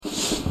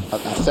I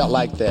felt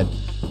like that,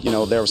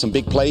 there were some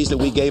big plays that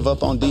we gave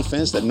up on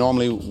defense that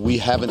normally we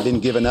haven't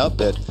been giving up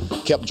that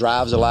kept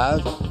drives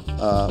alive.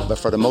 But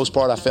for the most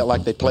part, I felt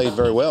like they played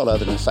very well,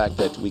 other than the fact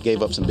that we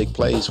gave up some big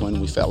plays when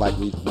we felt like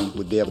we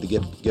would be able to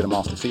get them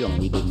off the field, and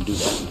we didn't do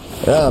that.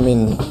 Yeah,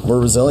 we're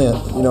resilient.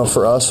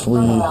 For us,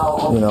 we're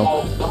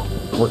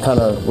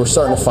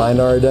starting to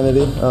find our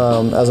identity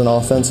as an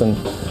offense, and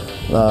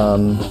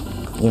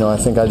I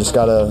think I just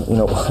gotta,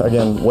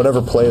 again,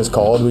 whatever play is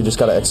called, we just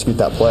gotta execute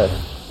that play.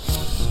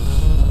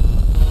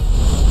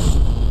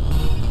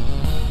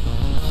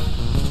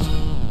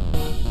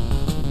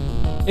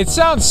 It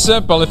sounds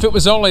simple. If it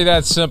was only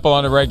that simple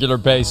on a regular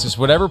basis,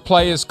 whatever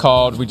play is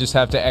called, we just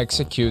have to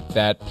execute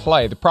that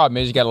play. The problem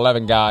is you got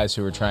 11 guys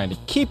who are trying to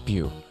keep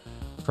you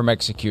from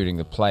executing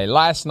the play.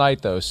 Last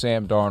night, though,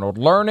 Sam Darnold,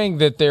 learning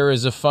that there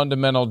is a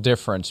fundamental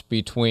difference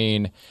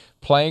between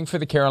playing for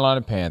the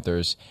Carolina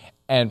Panthers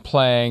and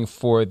playing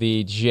for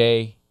the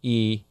Jets.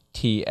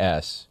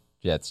 Jets.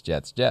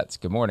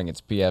 Good morning.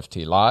 It's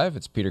PFT Live.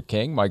 It's Peter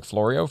King, Mike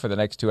Florio for the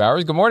next 2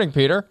 hours. Good morning,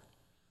 Peter.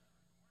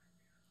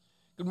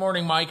 Good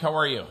morning, Mike. How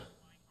are you?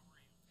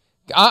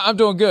 I'm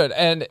doing good.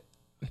 And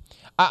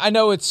I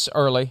know it's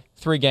early.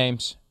 3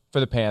 games for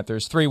the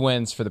Panthers, 3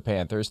 wins for the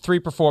Panthers, 3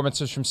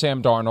 performances from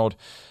Sam Darnold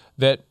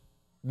that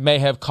may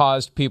have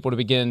caused people to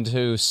begin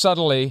to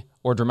subtly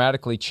or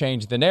dramatically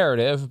change the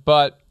narrative.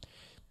 But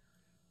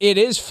it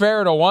is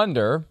fair to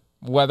wonder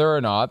whether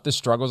or not the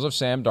struggles of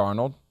Sam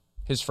Darnold,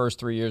 his first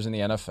 3 years in the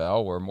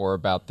NFL, were more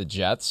about the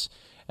Jets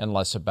and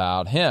less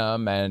about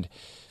him. And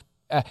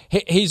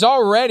he's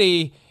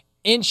already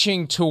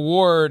inching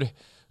toward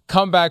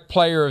comeback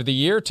player of the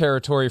year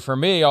territory for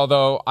me,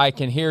 although I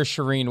can hear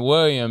Shereen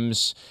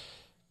Williams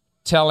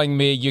telling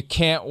me you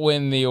can't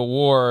win the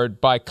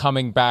award by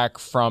coming back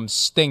from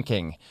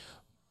stinking.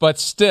 But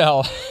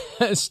still,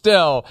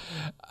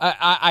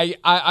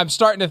 I'm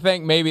starting to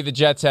think maybe the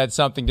Jets had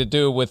something to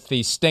do with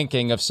the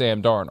stinking of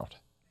Sam Darnold.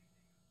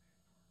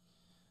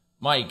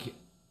 Mike,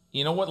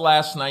 you know what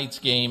last night's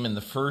game and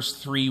the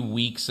first 3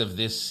 weeks of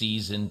this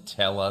season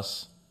tell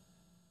us?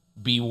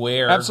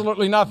 Beware.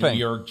 Absolutely nothing. New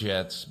York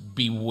Jets.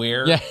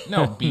 Beware. Yeah.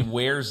 No,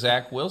 beware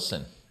Zach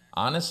Wilson.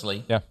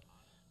 Honestly. Yeah.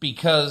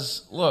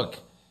 Because, look,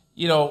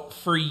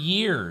 for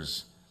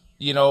years,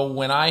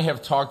 when I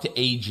have talked to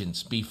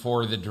agents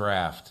before the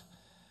draft,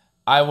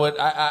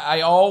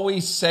 I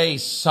always say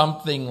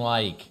something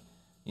like,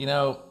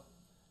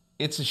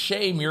 it's a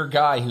shame your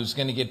guy who's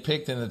going to get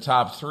picked in the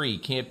top 3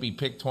 can't be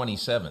picked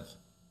 27th.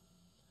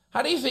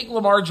 How do you think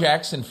Lamar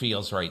Jackson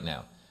feels right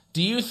now?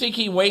 Do you think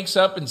he wakes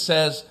up and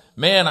says,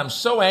 man, I'm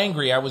so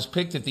angry I was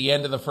picked at the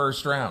end of the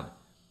first round?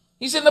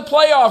 He's in the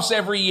playoffs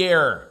every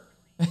year.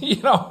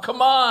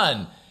 Come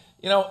on.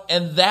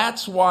 And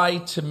that's why,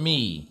 to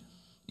me,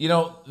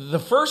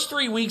 the first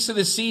 3 weeks of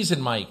the season,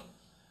 Mike,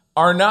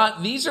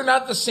 these are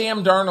not the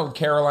Sam Darnold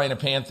Carolina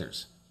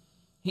Panthers.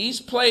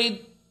 He's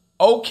played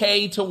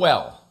okay to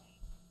well.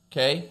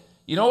 Okay?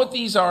 You know what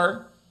these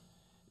are?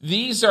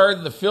 These are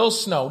the Phil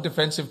Snow,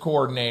 defensive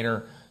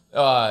coordinator,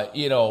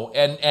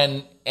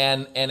 and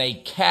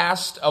a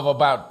cast of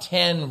about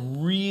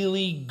 10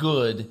 really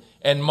good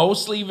and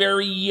mostly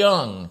very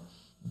young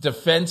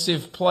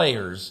defensive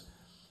players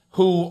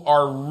who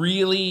are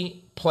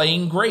really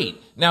playing great.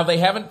 Now, they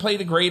haven't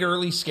played a great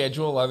early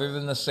schedule other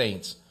than the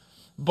Saints.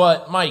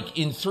 But, Mike,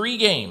 in 3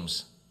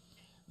 games,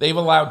 they've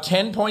allowed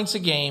 10 points a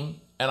game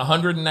and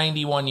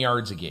 191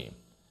 yards a game.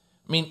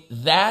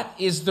 That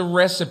is the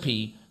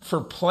recipe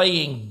for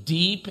playing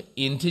deep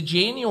into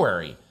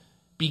January,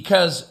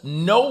 because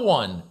no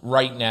one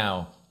right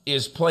now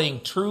is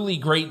playing truly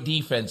great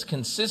defense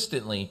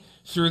consistently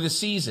through the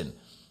season.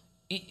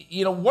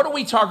 What do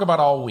we talk about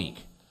all week?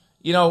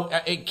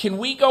 Can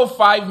we go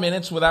 5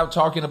 minutes without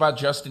talking about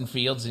Justin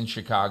Fields in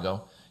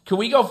Chicago? Can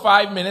we go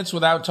 5 minutes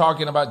without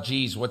talking about,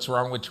 what's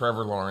wrong with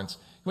Trevor Lawrence?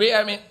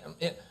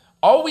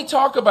 All we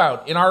talk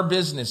about in our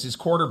business is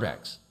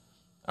quarterbacks.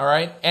 All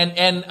right?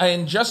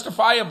 And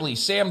justifiably,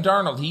 Sam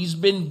Darnold, he's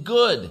been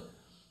good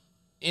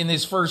in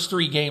his first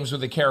 3 games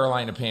with the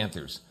Carolina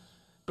Panthers.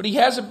 But he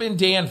hasn't been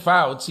Dan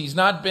Fouts. He's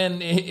not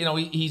been,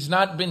 he's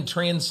not been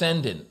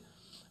transcendent.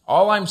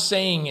 All I'm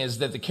saying is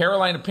that the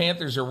Carolina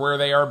Panthers are where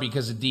they are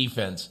because of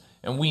defense,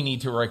 and we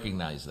need to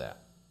recognize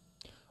that.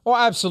 Well,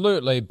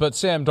 absolutely, but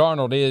Sam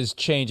Darnold is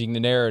changing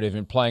the narrative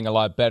and playing a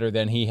lot better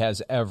than he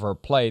has ever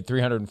played.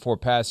 304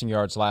 passing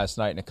yards last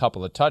night and a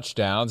couple of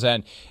touchdowns,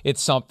 and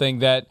it's something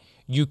that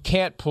you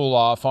can't pull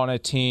off on a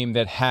team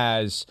that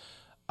has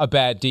a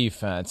bad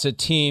defense, a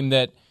team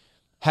that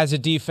has a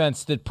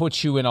defense that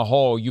puts you in a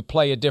hole. You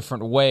play a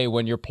different way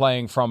when you're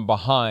playing from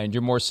behind.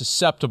 You're more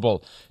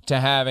susceptible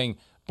to having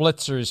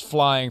blitzers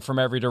flying from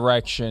every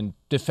direction,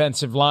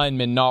 defensive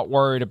linemen not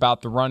worried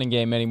about the running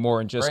game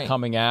anymore and just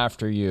coming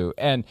after you.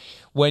 And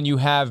when you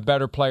have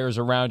better players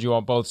around you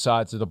on both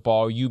sides of the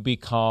ball, you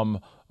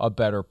become a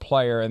better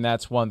player, and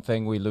that's one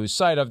thing we lose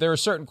sight of. There are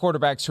certain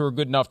quarterbacks who are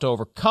good enough to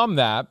overcome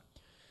that.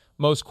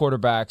 most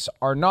quarterbacks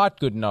are not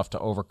good enough to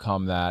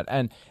overcome that.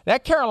 And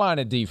that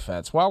Carolina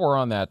defense, while we're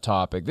on that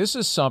topic, this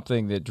is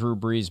something that Drew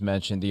Brees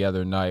mentioned the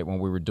other night when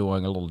we were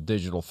doing a little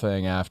digital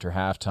thing after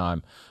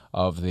halftime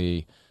of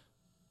the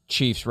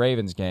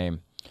Chiefs-Ravens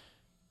game.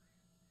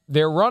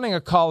 They're running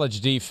a college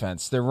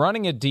defense. They're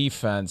running a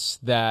defense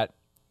that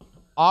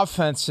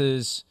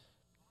offenses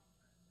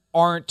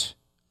aren't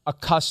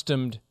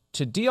accustomed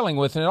to dealing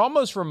with. And it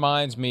almost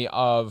reminds me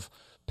of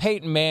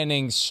Peyton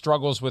Manning's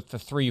struggles with the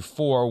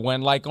 3-4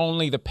 when like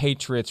only the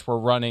Patriots were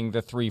running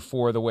the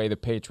 3-4 the way the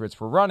Patriots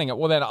were running it.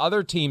 Well, then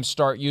other teams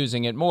start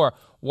using it more.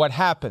 What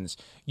happens?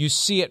 You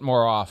see it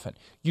more often.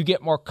 You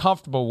get more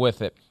comfortable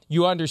with it.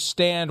 You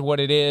understand what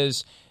it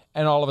is,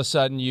 and all of a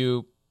sudden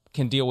you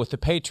can deal with the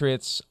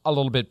Patriots a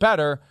little bit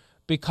better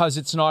because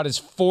it's not as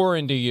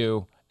foreign to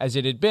you as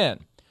it had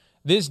been.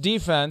 This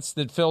defense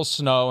that Phil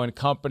Snow and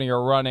company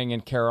are running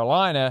in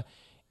Carolina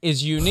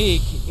is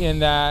unique in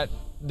that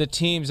the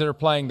teams that are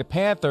playing the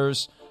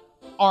Panthers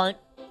aren't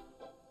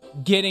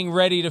getting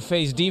ready to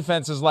face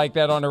defenses like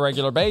that on a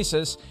regular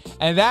basis,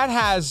 and that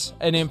has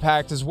an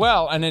impact as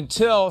well. And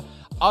until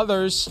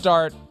others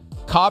start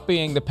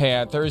copying the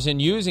Panthers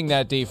and using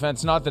that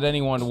defense, not that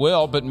anyone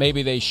will, but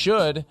maybe they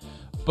should,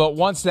 but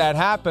once that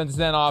happens,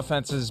 then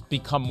offenses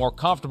become more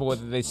comfortable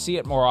with it. They see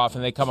it more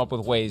often. They come up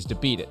with ways to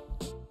beat it.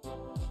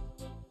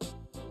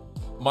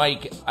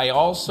 Mike, I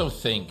also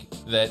think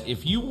that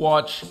if you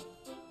watch,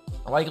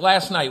 like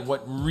last night,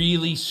 what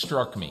really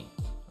struck me,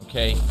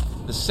 okay,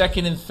 the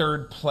second and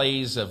third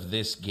plays of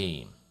this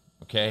game,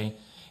 okay,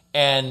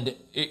 and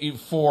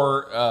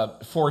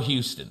for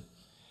Houston.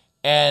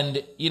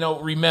 And,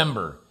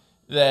 remember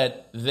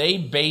that they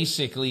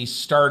basically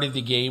started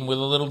the game with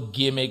a little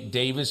gimmick.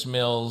 Davis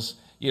Mills,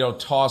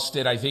 tossed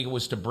it, I think it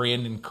was to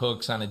Brandon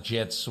Cooks on a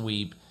jet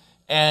sweep.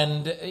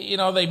 And,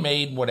 they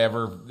made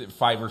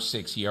 5 or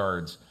 6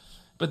 yards.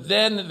 But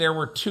then there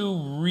were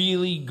 2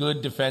 really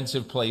good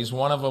defensive plays.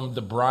 One of them,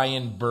 the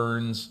Brian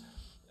Burns,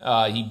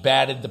 he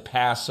batted the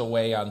pass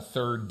away on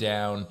 3rd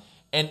down.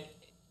 And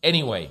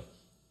anyway,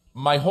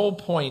 my whole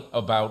point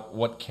about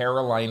what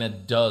Carolina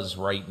does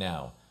right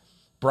now,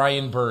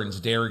 Brian Burns,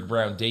 Derrick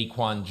Brown,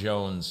 Daquan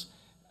Jones,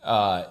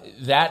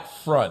 that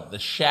front, the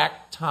Shaq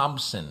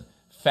Thompson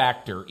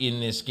factor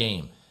in this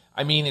game.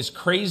 I mean, as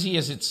crazy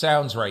as it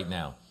sounds right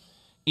now,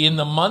 in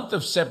the month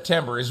of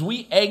September,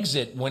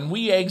 when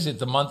we exit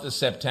the month of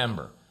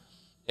September,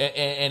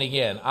 and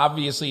again,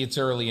 obviously it's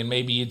early and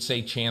maybe you'd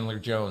say Chandler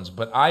Jones,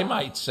 but I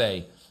might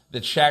say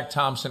that Shaq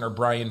Thompson or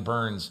Brian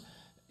Burns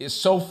is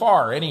so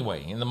far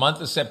anyway, in the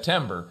month of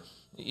September,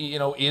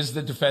 is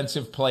the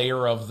defensive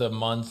player of the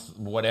month,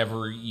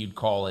 whatever you'd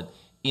call it,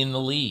 in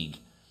the league.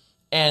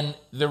 And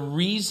the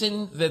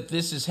reason that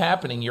this is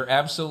happening, you're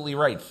absolutely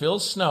right. Phil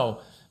Snow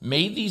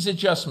made these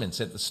adjustments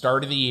at the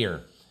start of the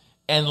year.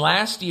 And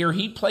last year,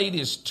 he played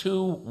his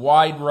 2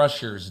 wide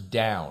rushers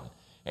down.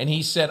 And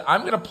he said,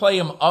 I'm going to play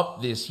him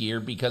up this year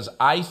because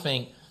I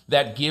think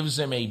that gives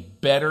him a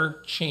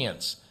better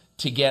chance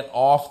to get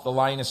off the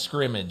line of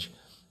scrimmage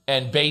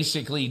and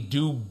basically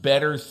do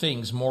better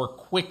things more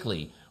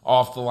quickly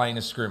off the line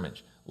of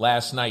scrimmage.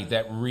 Last night,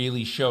 that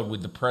really showed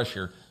with the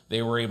pressure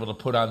they were able to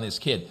put on this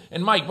kid.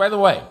 And Mike, by the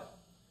way,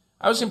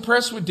 I was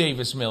impressed with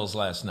Davis Mills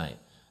last night.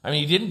 I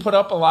mean, he didn't put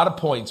up a lot of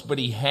points, but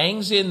he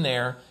hangs in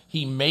there.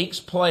 He makes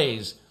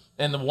plays.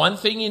 And the one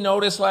thing you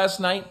noticed last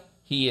night,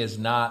 he is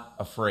not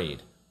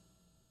afraid.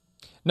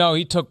 No,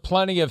 he took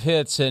plenty of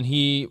hits, and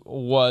he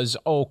was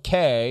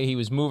okay. He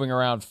was moving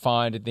around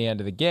fine at the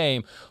end of the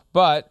game.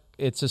 But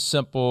it's a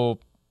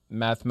simple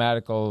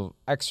mathematical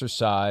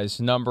exercise.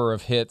 Number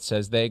of hits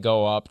as they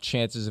go up,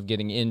 chances of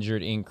getting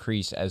injured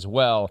increase as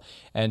well.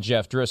 And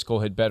Jeff Driscoll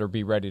had better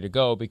be ready to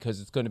go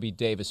because it's going to be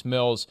Davis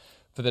Mills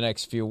for the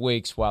next few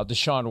weeks, while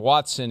Deshaun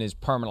Watson is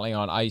permanently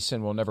on ice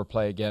and will never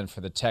play again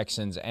for the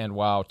Texans, and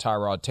while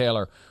Tyrod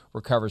Taylor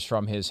recovers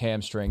from his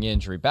hamstring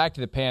injury. Back to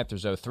the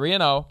Panthers, though,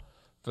 3-0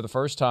 for the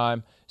first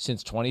time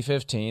since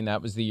 2015.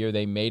 That was the year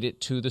they made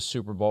it to the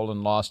Super Bowl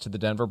and lost to the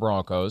Denver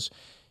Broncos.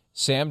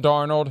 Sam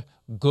Darnold,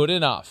 good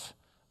enough.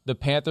 The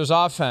Panthers'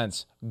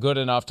 offense, good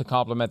enough to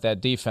complement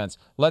that defense.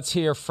 Let's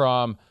hear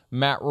from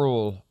Matt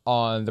Rule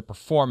on the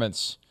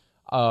performance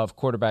of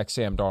quarterback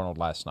Sam Darnold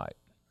last night.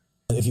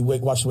 If you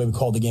watch the way we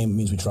called the game, it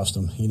means we trust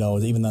him.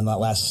 Even on that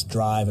last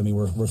drive, I mean,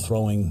 we're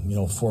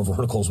throwing, 4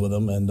 verticals with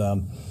him, and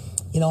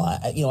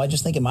I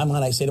just think in my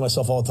mind, I say to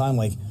myself all the time,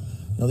 like,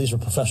 these are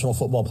professional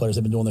football players.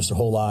 They've been doing this their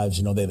whole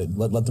lives. They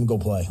let them go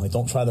play. Like,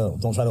 don't try to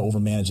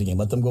overmanage the game.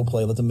 Let them go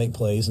play. Let them make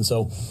plays. And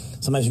so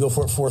sometimes you go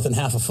for it 4th and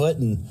half a foot,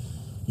 and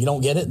you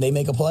don't get it. They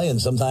make a play,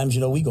 and sometimes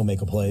we go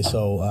make a play.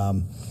 So,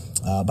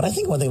 but I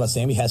think one thing about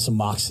Sam, he has some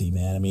moxie,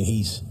 man. I mean,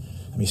 he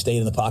stayed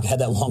in the pocket, had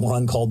that long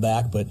run called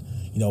back, but.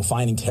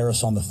 Finding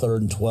Terrace on the 3rd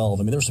and 12.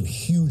 I mean, there were some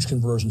huge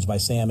conversions by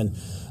Sam. And,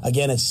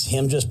 again, it's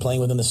him just playing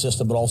within the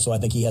system, but also I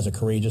think he has a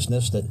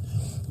courageousness that,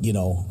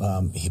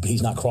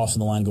 he's not crossing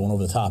the line going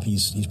over the top.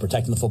 He's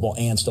protecting the football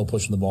and still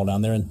pushing the ball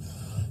down there. And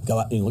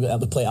look at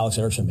the play Alex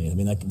Erickson made. I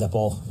mean, that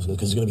ball,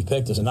 because it's going to be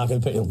picked, is it not going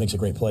to be picked? It makes a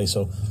great play.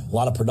 So a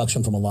lot of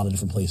production from a lot of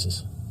different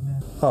places.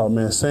 Oh,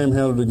 man, Sam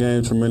handled the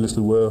game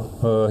tremendously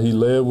well. He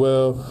led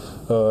well.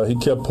 He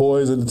kept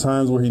poise at the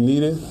times where he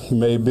needed. He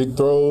made big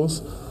throws.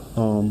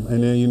 And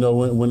then, you know,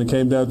 when it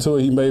came down to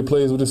it, he made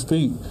plays with his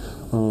feet.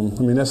 I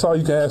mean, that's all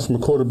you can ask from a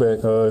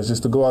quarterback, is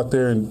just to go out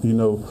there and, you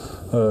know,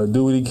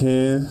 do what he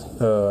can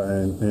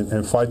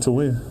and fight to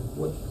win.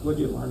 What did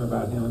you learn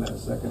about him in that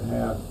second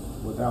half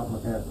without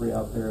McCaffrey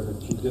out there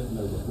that you didn't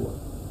know before?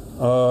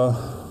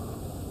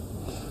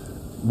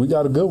 We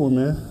got a good one,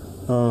 man.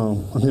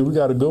 I mean, we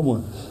got a good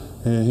one.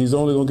 And he's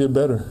only going to get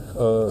better.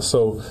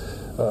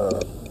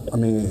 I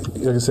mean,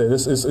 like I said,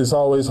 it's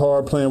always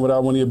hard playing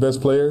without one of your best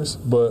players,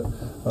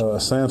 but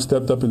Sam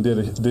stepped up and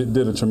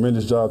did a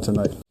tremendous job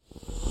tonight.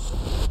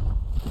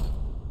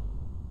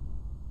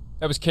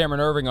 That was Cameron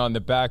Erving on the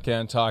back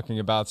end talking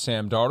about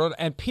Sam Darnold.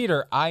 And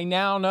Peter, I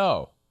now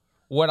know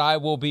what I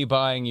will be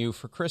buying you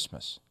for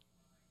Christmas.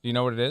 Do you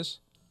know what it is?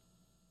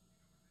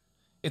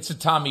 It's a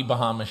Tommy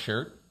Bahama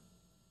shirt.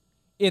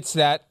 It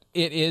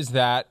is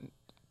that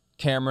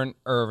Cameron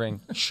Erving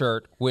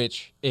shirt,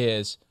 which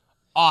is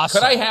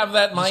awesome. Could I have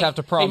that, Mike? Just have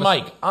to promise. Hey,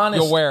 Mike,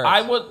 honest, you'll wear it.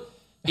 I would.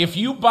 If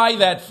you buy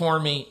that for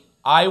me,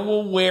 I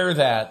will wear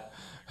that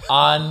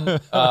on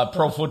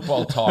Pro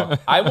Football Talk.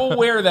 I will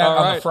wear that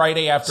on the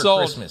Friday after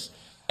Christmas,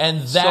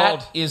 and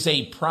that is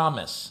a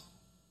promise.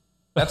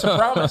 That's a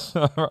promise.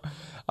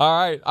 All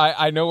right,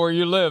 I know where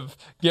you live.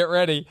 Get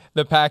ready.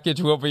 The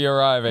package will be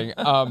arriving.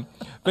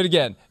 But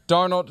again,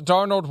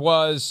 Darnold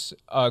was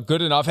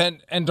good enough,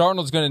 and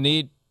Darnold's going to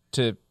need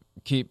to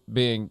keep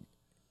being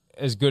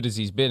as good as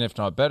he's been, if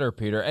not better,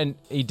 Peter. And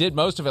he did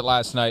most of it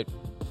last night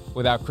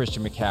without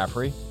Christian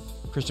McCaffrey.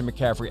 Christian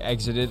McCaffrey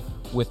exited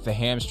with the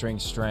hamstring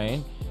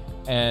strain.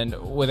 And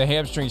with a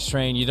hamstring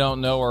strain, you don't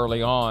know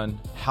early on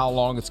how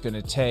long it's going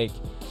to take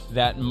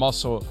that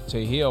muscle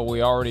to heal.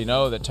 We already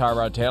know that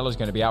Tyrod Taylor's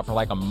going to be out for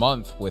like a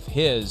month with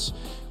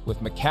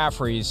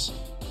McCaffrey's.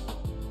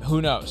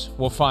 Who knows?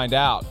 We'll find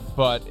out.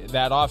 But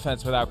that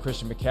offense without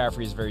Christian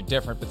McCaffrey is very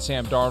different. But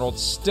Sam Darnold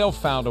still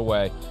found a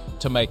way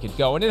to make it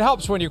go. And it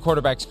helps when your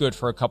quarterback's good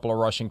for a couple of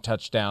rushing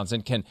touchdowns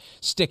and can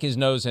stick his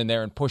nose in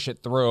there and push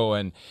it through.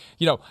 And,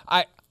 you know,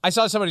 I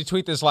saw somebody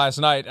tweet this last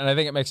night, and I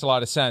think it makes a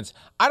lot of sense.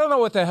 I don't know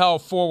what the hell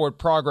forward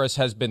progress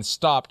has been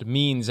stopped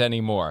means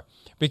anymore,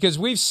 because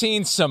we've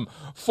seen some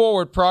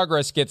forward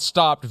progress get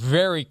stopped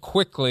very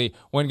quickly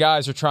when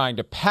guys are trying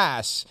to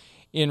pass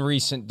in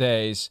recent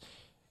days.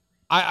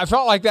 I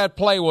felt like that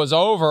play was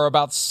over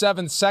about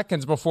 7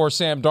 seconds before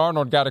Sam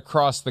Darnold got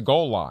across the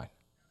goal line.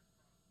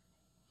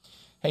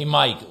 Hey,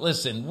 Mike,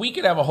 listen, we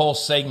could have a whole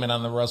segment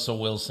on the Russell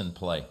Wilson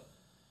play.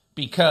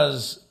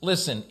 Because,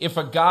 listen, if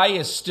a guy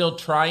is still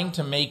trying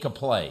to make a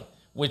play,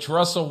 which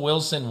Russell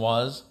Wilson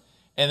was,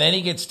 and then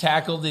he gets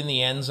tackled in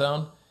the end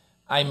zone,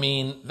 I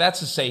mean,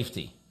 that's a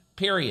safety,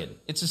 period.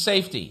 It's a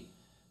safety.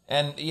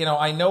 And, you know,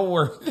 I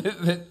know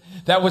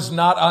that was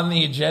not on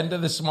the agenda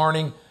this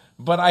morning,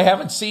 but I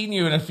haven't seen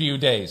you in a few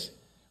days.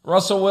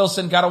 Russell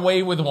Wilson got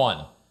away with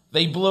one.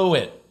 They blew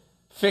it.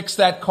 Fix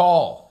that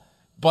call.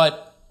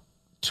 But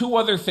two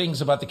other things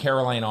about the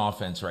Carolina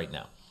offense right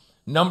now.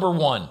 Number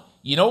one,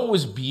 you know what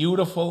was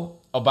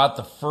beautiful about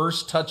the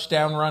first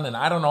touchdown run? And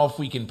I don't know if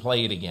we can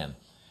play it again.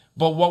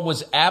 But what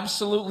was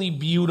absolutely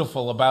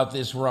beautiful about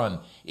this run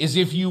is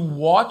if you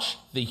watch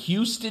the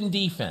Houston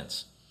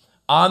defense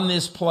on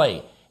this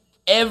play,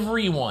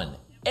 everyone,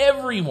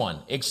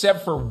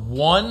 except for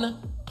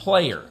one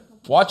player,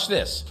 watch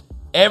this,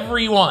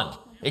 everyone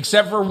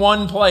except for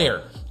one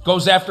player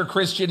goes after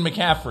Christian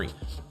McCaffrey.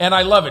 And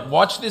I love it.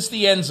 Watch this,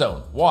 the end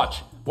zone.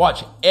 Watch.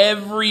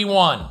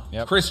 Everyone,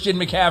 Christian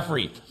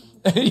McCaffrey.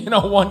 You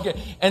know, one guy.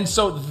 And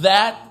so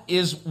that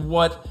is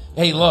what,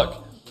 hey,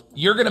 look,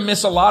 you're going to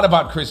miss a lot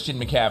about Christian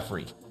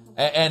McCaffrey.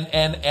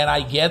 And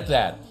I get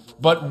that.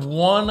 But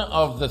one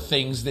of the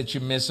things that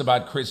you miss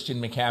about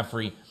Christian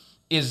McCaffrey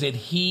is that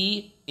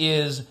he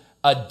is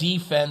a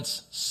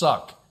defense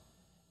suck.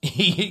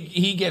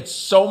 He gets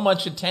so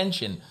much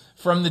attention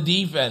from the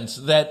defense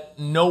that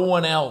no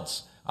one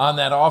else on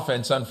that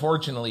offense,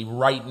 unfortunately,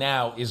 right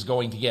now is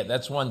going to get.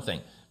 That's one thing.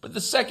 But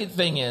the second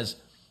thing is,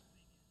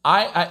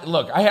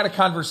 I had a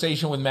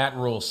conversation with Matt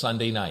Rule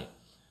Sunday night,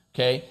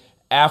 okay,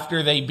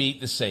 after they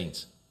beat the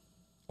Saints.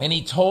 And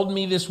he told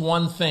me this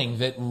one thing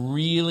that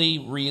really,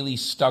 really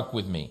stuck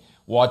with me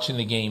watching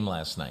the game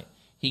last night.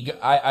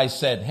 I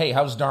said, hey,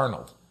 how's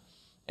Darnold?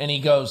 And he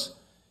goes,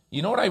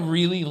 you know what I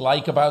really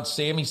like about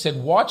Sam? He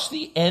said, watch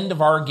the end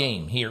of our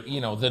game here, you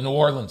know, the New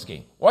Orleans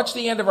game. Watch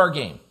the end of our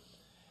game.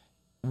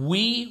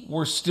 We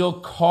were still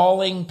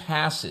calling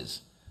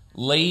passes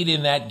late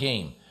in that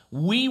game.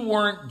 We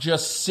weren't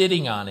just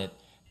sitting on it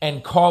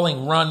and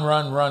calling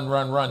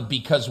run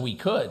because we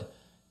could.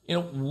 You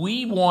know,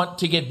 we want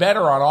to get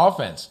better on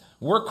offense.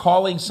 We're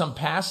calling some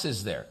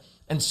passes there.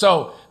 And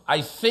so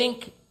I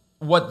think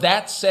what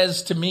that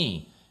says to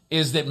me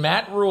is that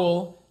Matt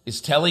Rule is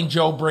telling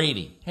Joe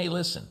Brady, hey,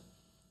 listen,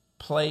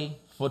 play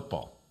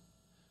football.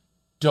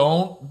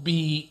 Don't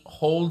be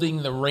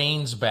holding the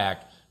reins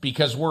back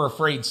because we're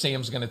afraid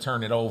Sam's going to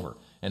turn it over.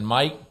 And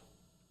Mike,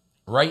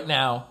 right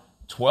now,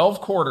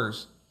 12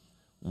 quarters,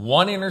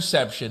 1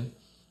 interception,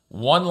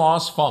 1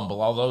 lost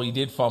fumble, although he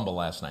did fumble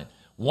last night.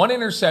 1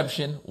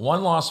 interception,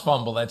 1 lost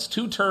fumble. That's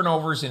 2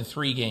 turnovers in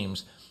 3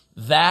 games.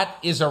 That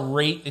is a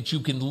rate that you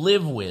can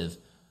live with,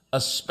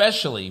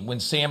 especially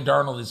when Sam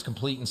Darnold is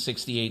completing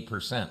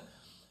 68%.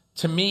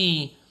 To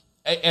me,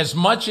 as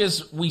much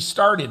as we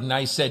started and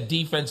I said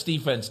defense,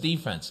 defense,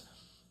 defense,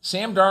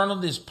 Sam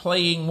Darnold is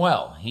playing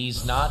well.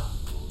 He's not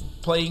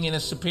playing in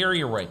a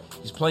superior way.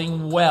 He's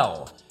playing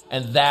well,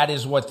 and that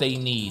is what they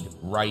need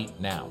right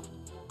now.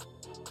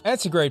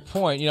 That's a great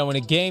point. You know, in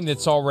a game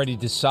that's already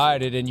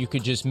decided and you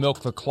could just milk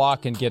the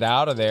clock and get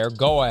out of there,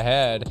 go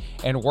ahead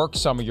and work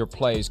some of your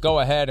plays. Go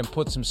ahead and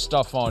put some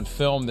stuff on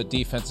film that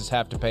defenses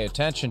have to pay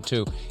attention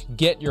to.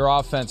 Get your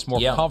offense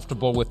more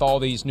comfortable with all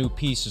these new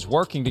pieces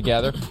working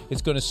together.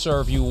 It's going to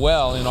serve you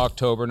well in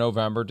October,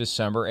 November,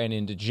 December, and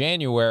into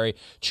January.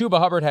 Chuba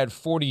Hubbard had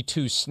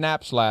 42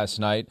 snaps last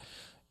night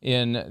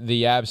in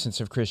the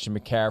absence of Christian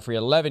McCaffrey.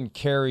 11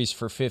 carries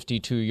for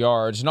 52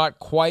 yards. Not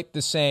quite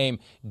the same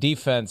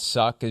defense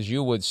suck as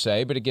you would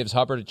say, but it gives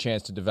Hubbard a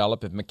chance to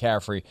develop if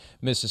McCaffrey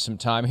misses some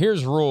time.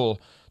 Here's Rule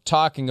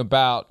talking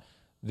about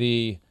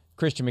the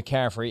Christian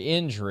McCaffrey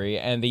injury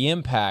and the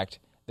impact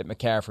that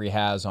McCaffrey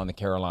has on the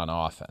Carolina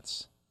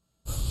offense.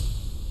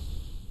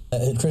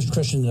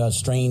 Christian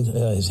strained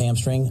his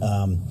hamstring.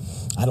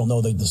 I don't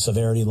know the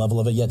severity level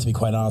of it yet, to be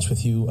quite honest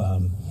with you.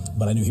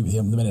 But I knew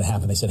the minute it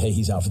happened, they said, "Hey,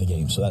 he's out for the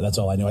game." So that's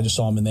all I knew. I just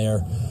saw him in there.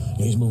 You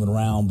know, he's moving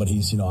around, but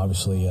he's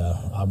obviously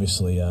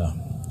I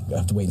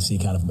have to wait and see,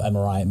 kind of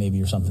MRI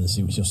maybe or something to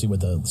see. You'll see what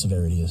the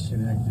severity is.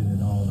 Connected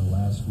at all to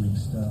last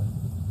week's stuff?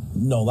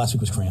 No, last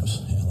week was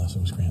cramps. Yeah, last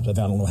week was cramps. I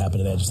don't know what happened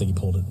today. I just think he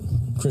pulled it.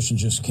 Christian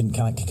just can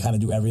kind of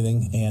do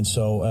everything, and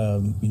so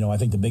I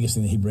think the biggest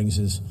thing that he brings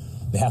is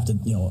they have to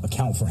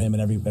account for him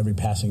in every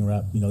passing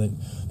rep.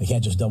 They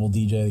can't just double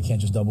DJ. They can't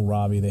just double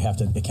Robbie. They have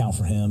to account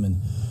for him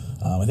and.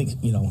 I think,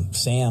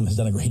 Sam has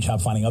done a great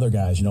job finding other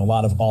guys. A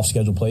lot of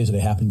off-schedule plays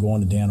that happen going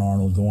to Dan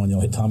Arnold,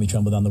 hit Tommy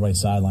Tremble down the right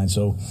sideline.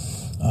 So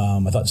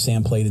I thought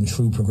Sam played in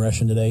true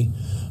progression today.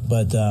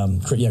 But,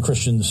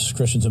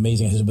 Christian's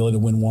amazing at his ability to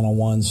win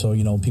one-on-one. So,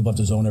 people have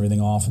to zone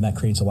everything off, and that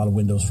creates a lot of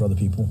windows for other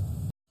people.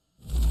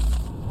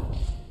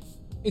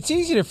 It's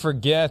easy to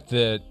forget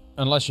that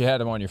unless you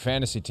had him on your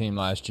fantasy team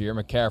last year,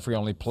 McCaffrey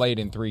only played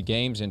in 3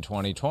 games in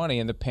 2020,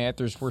 and the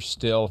Panthers were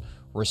still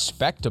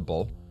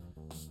respectable.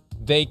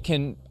 They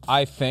can,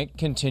 I think,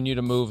 continue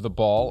to move the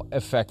ball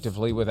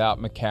effectively without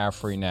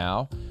McCaffrey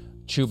now.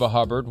 Chuba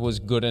Hubbard was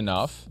good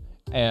enough.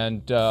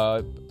 And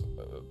whether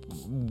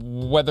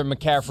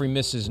McCaffrey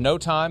misses no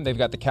time, they've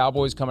got the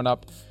Cowboys coming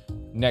up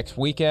next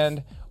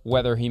weekend.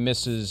 Whether he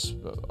misses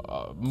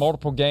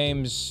multiple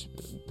games,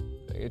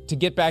 to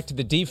get back to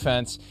the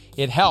defense,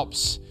 it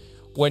helps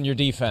when your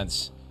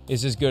defense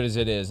is as good as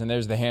it is. And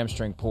there's the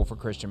hamstring pull for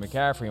Christian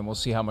McCaffrey, and we'll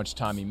see how much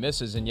time he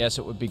misses. And yes,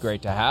 it would be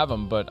great to have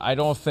him, but I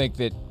don't think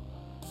that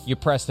you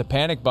press the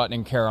panic button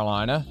in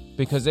Carolina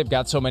because they've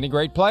got so many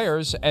great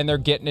players and they're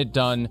getting it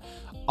done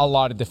a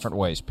lot of different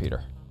ways,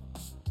 Peter.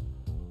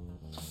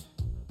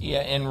 Yeah,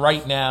 and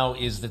right now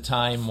is the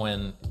time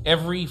when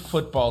every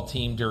football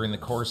team during the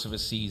course of a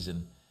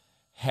season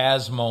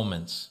has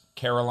moments.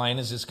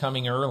 Carolina's is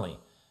coming early.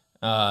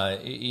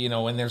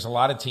 And there's a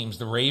lot of teams.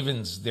 The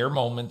Ravens, their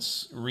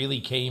moments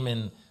really came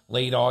in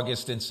late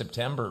August and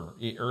September,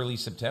 early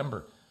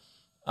September.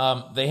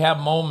 They have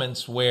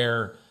moments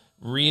where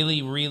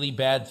really, really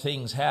bad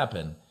things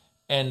happen.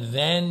 And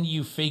then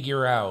you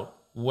figure out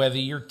whether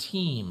your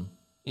team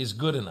is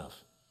good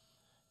enough.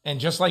 And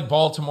just like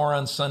Baltimore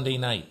on Sunday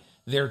night,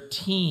 their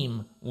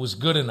team was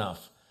good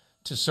enough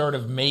to sort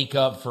of make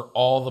up for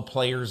all the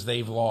players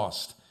they've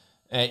lost.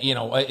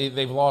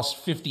 They've lost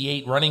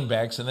 58 running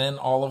backs, and then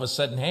all of a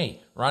sudden,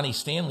 hey, Ronnie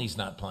Stanley's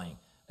not playing.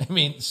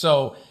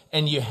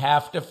 And you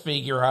have to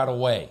figure out a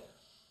way.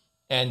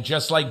 And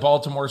just like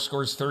Baltimore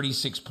scores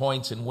 36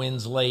 points and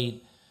wins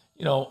late,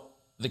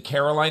 the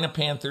Carolina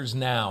Panthers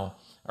now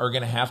are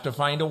going to have to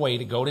find a way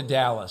to go to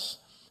Dallas.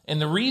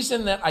 And the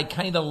reason that I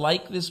kind of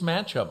like this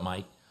matchup,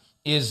 Mike,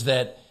 is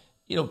that,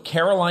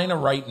 Carolina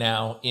right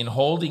now in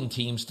holding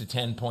teams to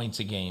 10 points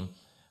a game,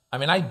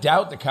 I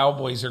doubt the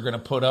Cowboys are going to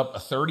put up a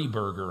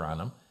 30-burger on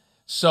them.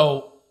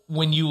 So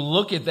when you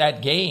look at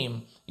that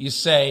game, you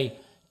say,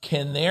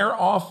 can their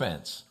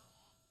offense,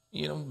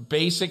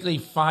 basically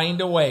find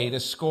a way to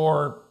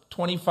score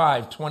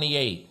 25,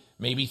 28,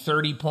 maybe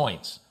 30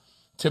 points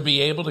to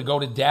be able to go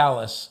to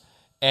Dallas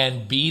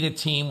and beat a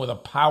team with a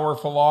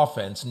powerful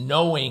offense,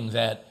 knowing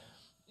that,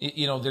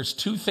 there's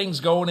 2 things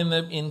going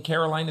in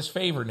Carolina's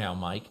favor now,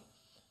 Mike.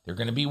 They're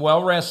going to be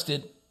well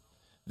rested.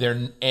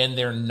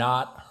 They're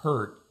not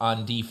hurt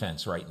on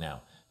defense right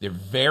now. They're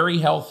very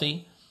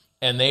healthy,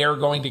 and they are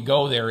going to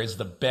go there as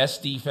the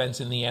best defense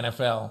in the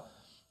NFL.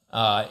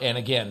 And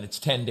again, it's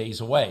 10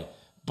 days away.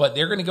 But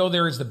they're going to go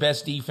there as the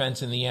best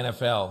defense in the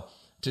NFL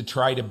to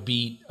try to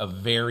beat a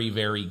very,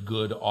 very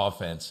good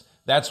offense.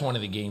 That's one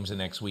of the games the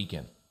next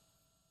weekend.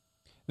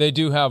 They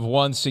do have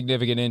one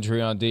significant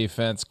injury on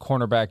defense.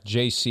 Cornerback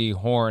J.C.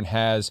 Horn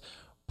has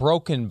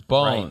broken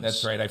bones. Right,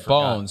 that's right. I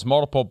forgot. Bones,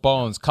 multiple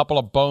bones, couple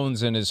of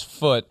bones in his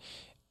foot.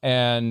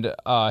 and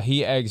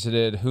he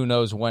exited. Who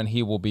knows when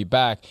he will be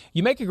back.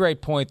 You make a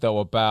great point, though,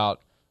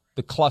 about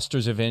the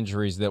clusters of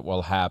injuries that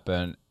will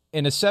happen.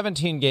 In a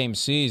 17-game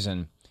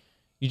season,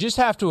 you just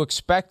have to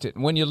expect it.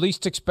 When you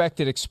least expect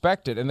it,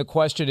 expect it. And the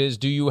question is,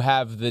 do you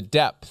have the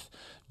depth?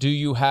 Do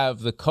you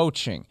have the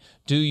coaching?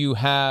 Do you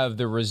have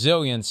the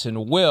resilience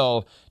and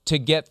will to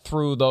get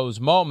through those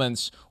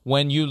moments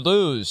when you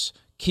lose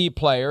key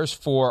players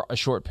for a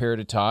short period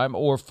of time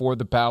or for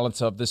the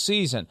balance of the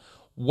season?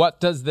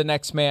 What does the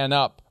next man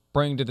up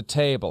bring to the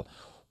table?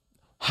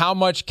 How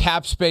much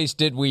cap space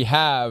did we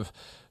have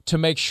to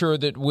make sure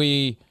that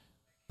we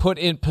put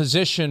in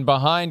position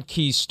behind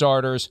key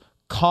starters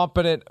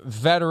competent,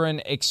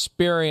 veteran,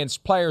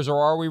 experienced players,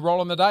 or are we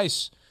rolling the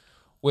dice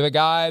with a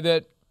guy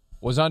that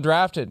was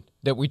undrafted,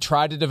 that we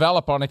tried to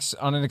develop on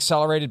an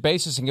accelerated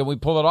basis, and can we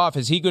pull it off?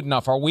 Is he good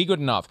enough? Are we good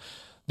enough?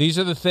 These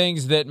are the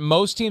things that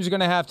most teams are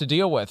going to have to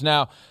deal with.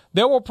 Now,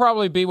 there will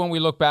probably be, when we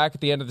look back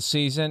at the end of the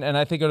season, and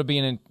I think it'll be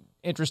an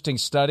interesting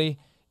study,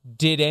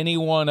 did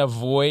anyone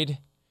avoid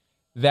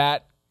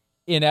that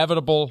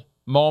inevitable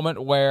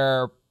moment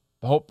where,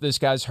 hope this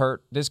guy's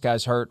hurt,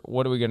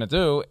 what are we going to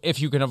do? If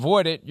you can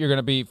avoid it, you're going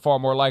to be far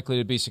more likely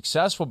to be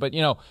successful. But,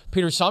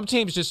 Peter, some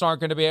teams just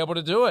aren't going to be able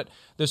to do it.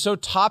 They're so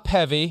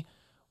top-heavy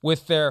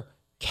with their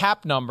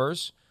cap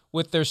numbers,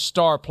 with their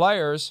star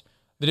players,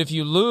 that if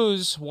you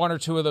lose one or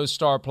two of those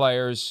star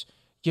players,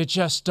 you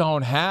just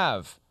don't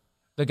have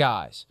the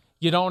guys.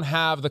 You don't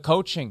have the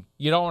coaching.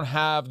 You don't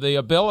have the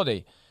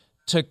ability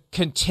to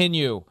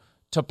continue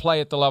to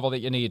play at the level that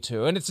you need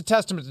to. And it's a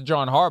testament to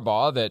John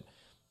Harbaugh that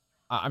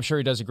I'm sure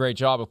he does a great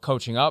job of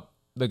coaching up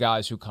the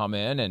guys who come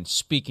in and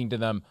speaking to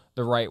them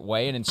the right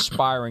way and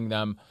inspiring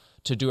them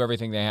to do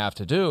everything they have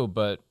to do.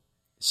 But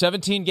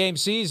 17-game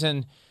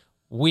season,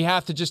 we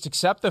have to just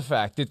accept the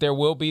fact that there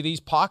will be these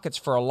pockets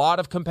for a lot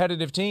of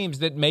competitive teams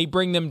that may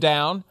bring them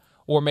down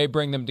or may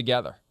bring them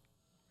together.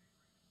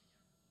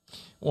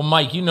 Well,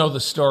 Mike, you know the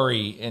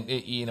story, and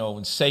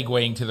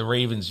segueing to the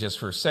Ravens just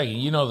for a second,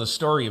 you know the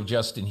story of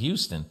Justin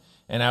Houston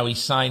and how he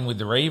signed with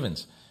the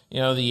Ravens.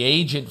 The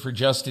agent for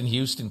Justin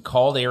Houston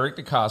called Eric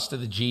DeCosta,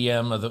 the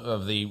GM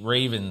of the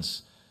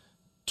Ravens,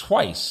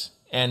 twice,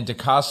 and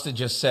DeCosta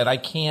just said,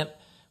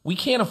 we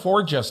can't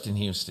afford Justin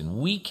Houston.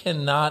 We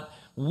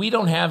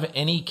don't have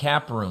any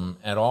cap room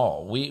at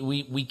all.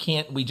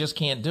 We just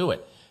can't do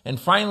it. And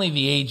finally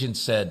the agent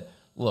said,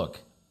 look,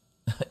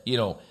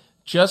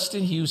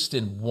 Justin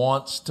Houston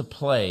wants to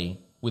play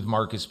with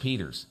Marcus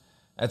Peters.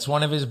 That's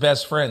one of his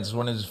best friends,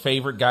 one of his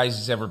favorite guys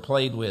he's ever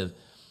played with.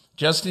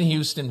 Justin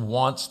Houston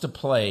wants to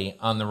play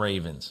on the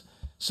Ravens.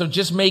 So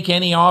just make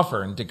any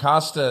offer. And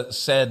DeCosta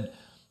said,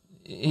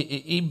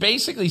 he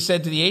basically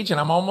said to the agent,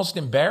 I'm almost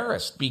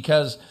embarrassed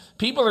because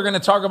people are going to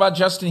talk about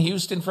Justin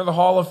Houston for the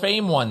Hall of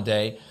Fame one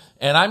day,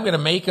 and I'm going to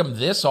make him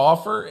this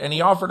offer. And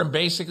he offered him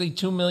basically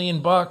 $2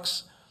 million.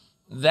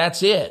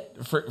 That's it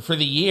for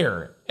the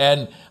year.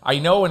 And I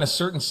know in a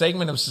certain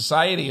segment of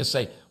society you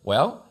say,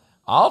 well,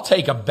 I'll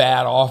take a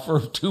bad offer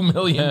of $2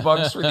 million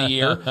for the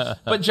year.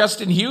 But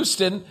Justin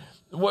Houston,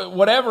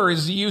 whatever,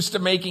 is used to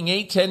making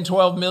 $8, $10,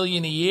 $12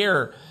 million a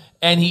year,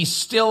 and he's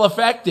still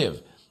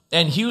effective.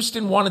 And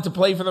Houston wanted to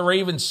play for the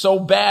Ravens so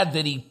bad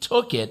that he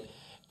took it,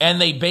 and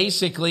they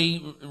basically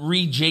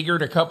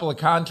rejiggered a couple of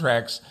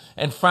contracts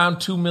and found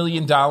 $2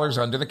 million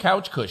under the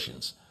couch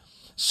cushions.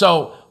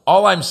 So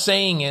all I'm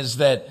saying is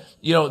that,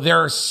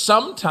 there are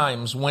some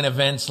times when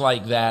events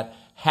like that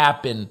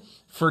happen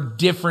for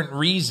different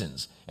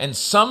reasons. And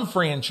some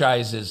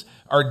franchises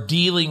are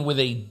dealing with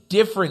a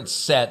different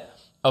set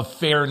of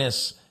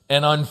fairness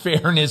and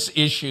unfairness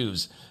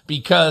issues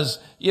because,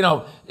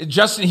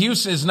 Justin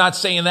Houston is not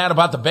saying that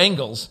about the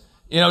Bengals.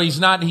 He's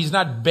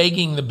not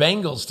begging the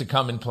Bengals to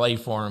come and play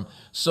for him.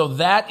 So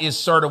that is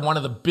sort of one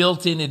of the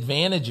built-in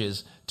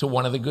advantages to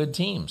one of the good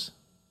teams.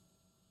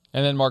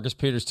 And then Marcus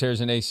Peters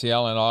tears an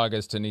ACL in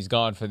August, and he's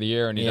gone for the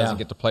year, and he doesn't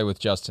get to play with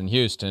Justin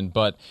Houston.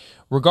 But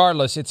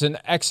regardless, it's an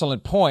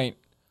excellent point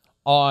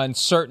on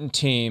certain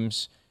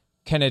teams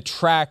can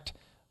attract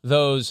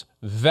those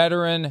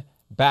veteran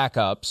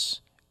backups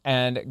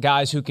and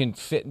guys who can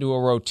fit into a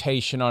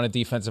rotation on a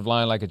defensive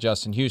line like a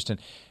Justin Houston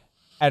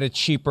at a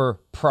cheaper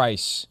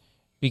price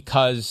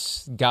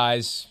because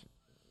guys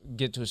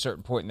get to a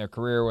certain point in their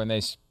career when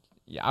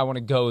I want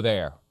to go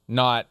there,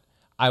 not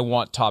I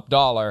want top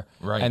dollar.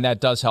 Right. And that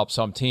does help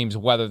some teams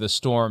weather the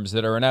storms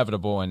that are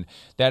inevitable. And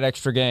that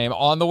extra game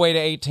on the way to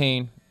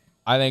 18,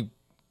 I think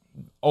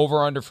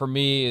over-under for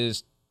me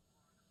is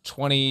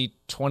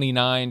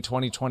 2029,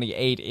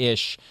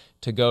 2028-ish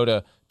to go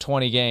to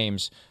 20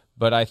 games.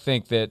 But I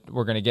think that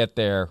we're going to get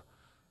there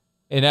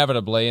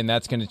inevitably, and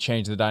that's going to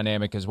change the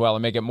dynamic as well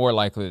and make it more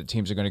likely that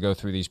teams are going to go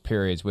through these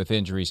periods with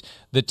injuries.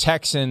 The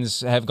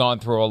Texans have gone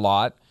through a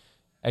lot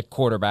at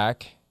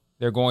quarterback.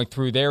 They're going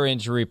through their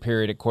injury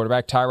period at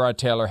quarterback. Tyrod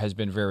Taylor has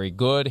been very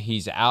good.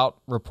 He's out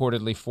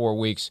reportedly 4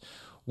 weeks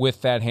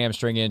with that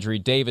hamstring injury.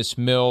 Davis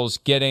Mills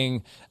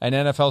getting an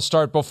NFL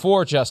start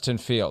before Justin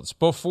Fields,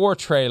 before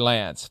Trey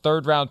Lance.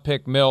 Third-round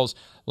pick Mills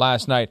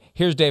last night.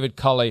 Here's David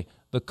Culley,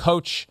 the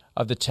coach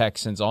of the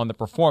Texans, on the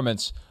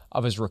performance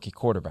of his rookie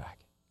quarterback.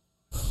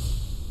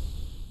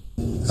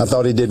 I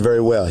thought he did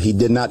very well. He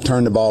did not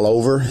turn the ball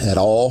over at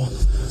all,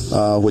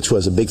 which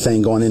was a big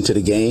thing going into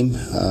the game.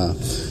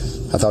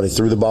 I thought he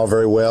threw the ball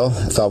very well.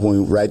 I thought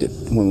when we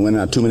went on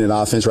our 2-minute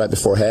offense right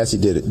before half, he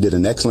did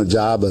an excellent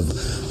job of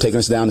taking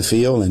us down the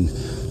field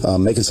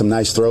and making some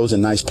nice throws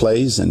and nice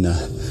plays. And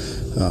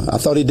I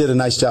thought he did a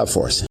nice job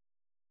for us.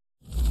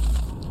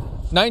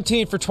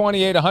 19 for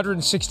 28,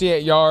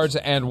 168 yards,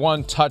 and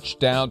 1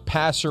 touchdown.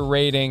 Passer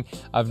rating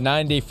of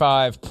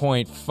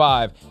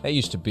 95.5. That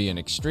used to be an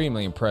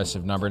extremely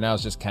impressive number. Now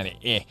it's just kind of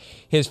eh.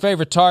 His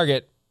favorite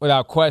target,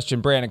 without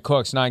question, Brandon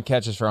Cooks, 9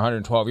 catches for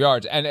 112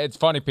 yards. And it's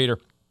funny, Peter,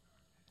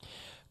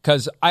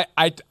 because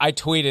I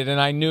tweeted,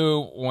 and I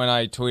knew when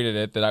I tweeted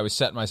it that I was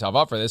setting myself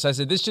up for this. I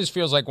said, this just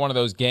feels like one of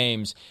those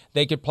games.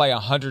 They could play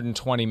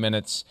 120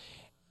 minutes,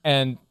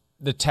 and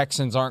the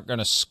Texans aren't going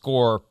to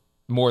score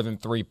more than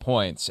 3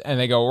 points. And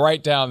they go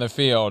right down the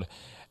field,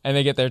 and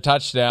they get their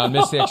touchdown,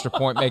 miss the extra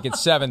point, make it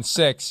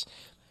 7-6.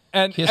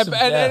 And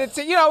it's,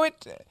 you know,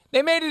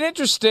 they made it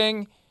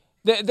interesting.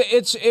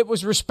 It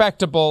was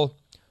respectable.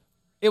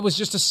 It was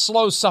just a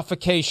slow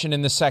suffocation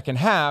in the second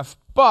half,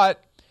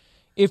 but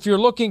if you're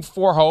looking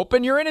for hope,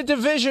 and you're in a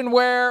division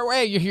where,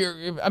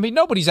 hey,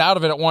 nobody's out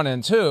of it at 1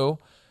 and 2,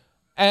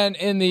 and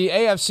in the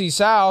AFC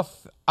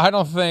South, I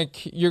don't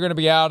think you're going to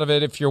be out of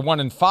it if you're 1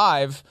 and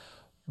 5,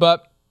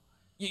 but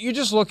you're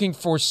just looking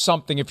for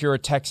something, if you're a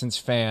Texans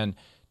fan,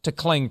 to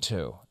cling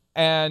to.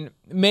 And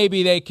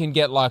maybe they can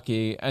get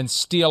lucky and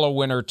steal a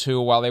win or two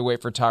while they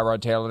wait for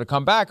Tyrod Taylor to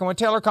come back. And when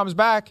Taylor comes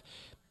back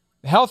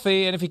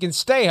healthy, and if he can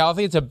stay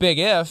healthy, it's a big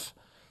if,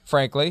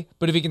 frankly,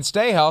 but if he can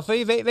stay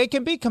healthy, they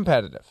can be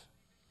competitive.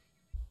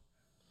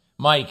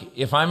 Mike,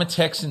 if I'm a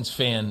Texans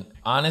fan,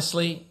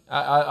 honestly,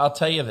 I'll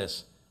tell you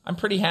this. I'm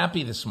pretty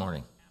happy this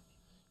morning.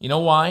 You know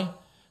why?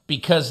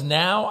 Because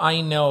now I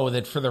know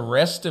that for the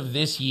rest of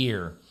this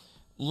year,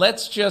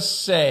 let's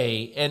just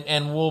say,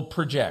 and we'll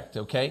project,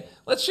 okay?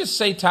 Let's just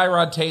say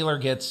Tyrod Taylor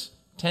gets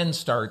 10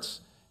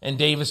 starts and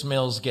Davis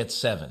Mills gets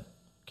 7,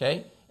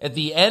 okay? At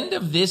the end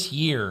of this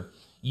year,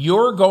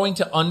 you're going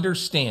to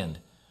understand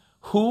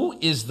who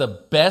is the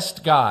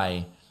best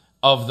guy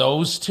of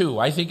those two.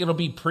 I think it'll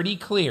be pretty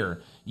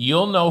clear.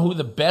 You'll know who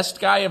the best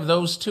guy of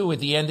those two at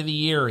the end of the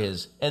year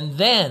is. And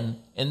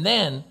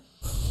then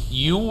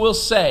you will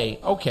say,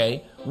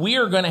 okay, we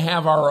are going to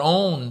have our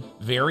own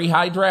very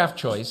high draft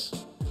choice.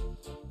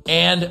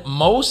 And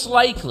most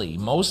likely,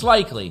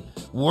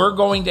 we're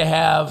going to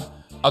have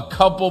a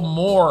couple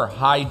more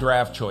high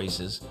draft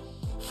choices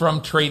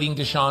from trading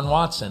Deshaun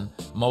Watson,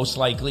 most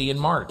likely in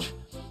March.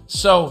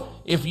 So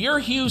if you're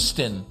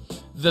Houston,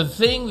 the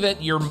thing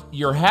that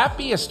you're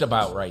happiest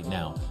about right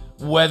now,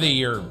 whether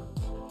you're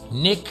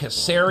Nick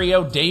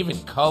Caserio,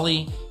 David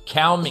Culley,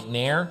 Cal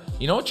McNair,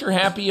 you know what you're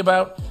happy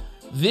about?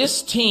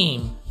 This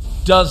team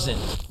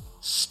doesn't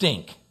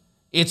stink.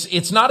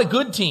 It's not a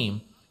good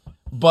team,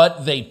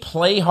 but they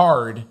play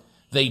hard.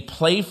 They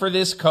play for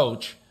this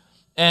coach.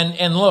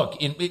 And look,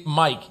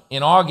 Mike,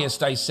 in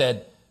August I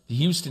said the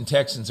Houston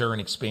Texans are an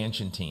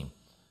expansion team.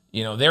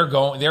 You know, they're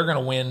going to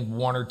win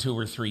 1 or 2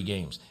 or 3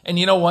 games. And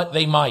you know what?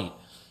 They might.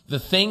 The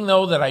thing,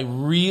 though, that I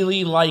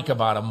really like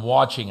about them,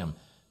 watching them,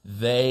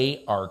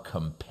 they are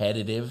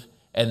competitive,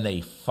 and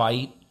they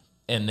fight,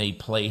 and they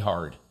play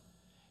hard.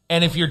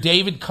 And if you're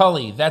David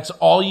Culley, that's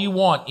all you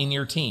want in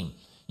your team.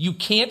 You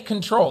can't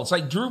control. It's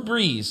like Drew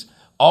Brees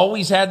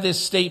always had this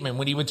statement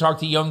when he would talk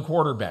to young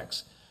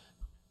quarterbacks.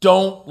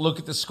 Don't look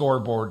at the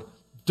scoreboard.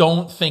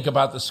 Don't think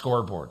about the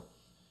scoreboard.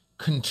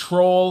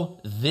 Control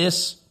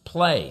this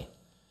play.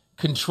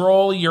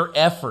 Control your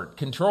effort.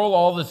 Control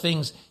all the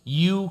things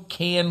you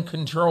can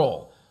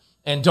control.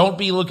 And don't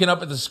be looking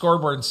up at the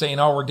scoreboard and saying,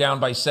 oh, we're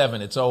down by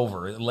 7, it's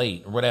over,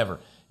 late, or whatever.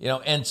 You know,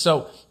 and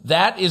so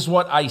that is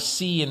what I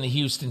see in the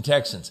Houston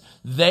Texans.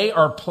 They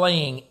are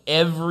playing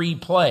every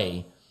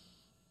play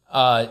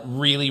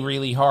really,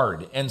 really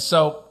hard. And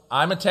so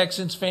I'm a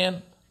Texans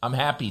fan. I'm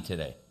happy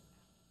today.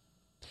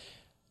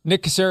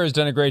 Nick Caserio has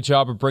done a great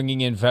job of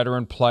bringing in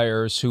veteran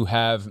players who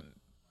have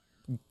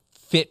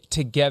fit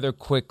together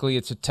quickly.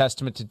 It's a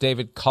testament to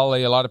David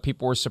Culley. A lot of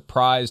people were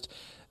surprised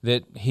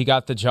that he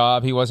got the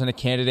job. He wasn't a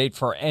candidate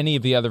for any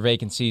of the other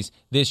vacancies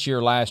this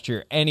year, last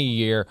year, any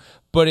year.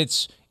 But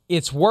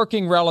it's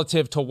working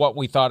relative to what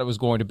we thought it was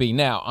going to be.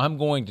 Now, I'm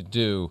going to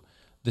do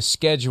the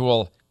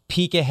schedule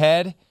peek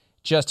ahead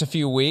just a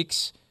few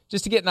weeks,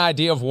 just to get an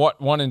idea of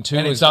what 1 and 2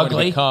 is going to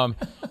become.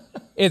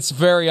 It's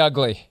very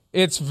ugly.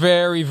 It's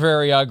very,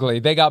 very ugly.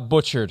 They got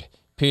butchered,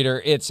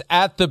 Peter. It's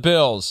at the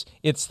Bills.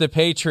 It's the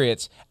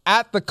Patriots.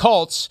 At the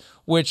Colts,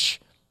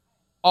 which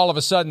all of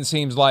a sudden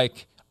seems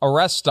like a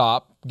rest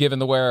stop,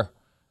 given where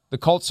the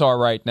Colts are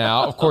right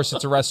now. Of course,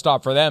 it's a rest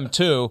stop for them,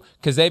 too,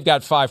 because they've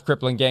got 5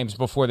 crippling games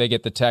before they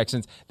get the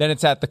Texans. Then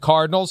it's at the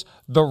Cardinals,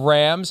 the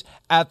Rams,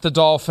 at the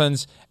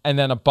Dolphins, and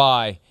then a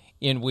bye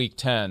in Week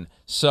 10.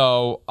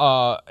 So,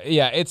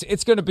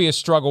 it's going to be a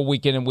struggle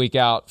week in and week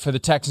out for the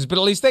Texans, but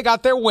at least they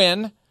got their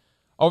win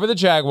over the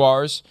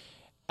Jaguars,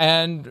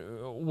 and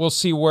we'll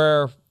see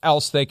where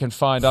else they can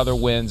find other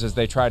wins as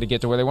they try to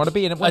get to where they want to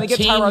be. And when they get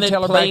team Tyrod that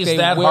Taylor back, plays they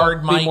that will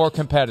hard, be Mike. more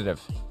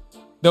competitive.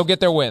 They'll get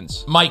their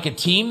wins. Mike, a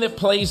team that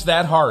plays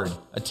that hard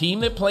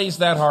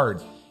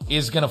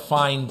is going to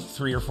find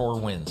 3 or 4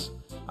 wins.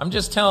 I'm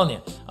just telling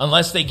you,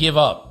 unless they give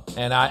up.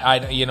 And I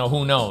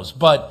who knows?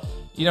 But,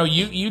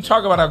 you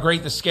talk about how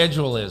great the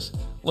schedule is.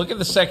 Look at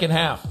the second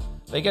half.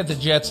 They got the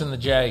Jets and the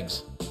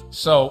Jags.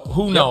 So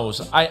who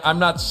knows? I'm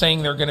not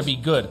saying they're going to be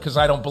good because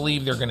I don't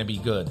believe they're going to be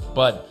good.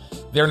 But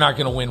they're not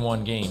going to win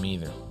one game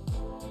either.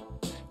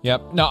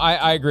 Yep. No,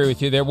 I agree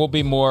with you. There will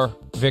be more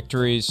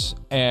victories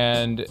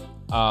and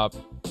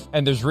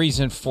there's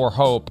reason for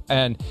hope.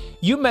 And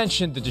you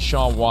mentioned the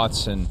Deshaun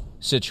Watson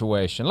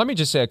situation. Let me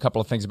just say a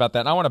couple of things about that.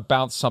 And I want to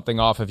bounce something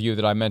off of you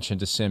that I mentioned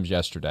to Sims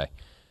yesterday.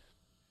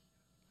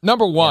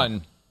 Number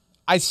one,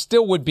 I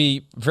still would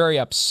be very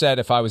upset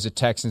if I was a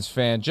Texans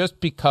fan just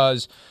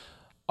because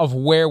of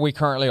where we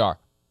currently are.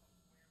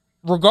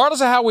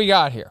 Regardless of how we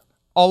got here,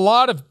 a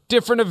lot of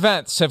different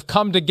events have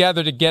come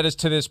together to get us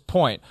to this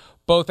point,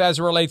 both as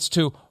it relates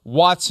to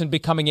Watson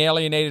becoming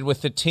alienated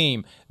with the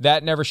team.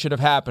 That never should have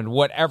happened.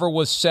 Whatever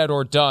was said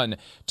or done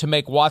to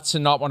make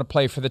Watson not want to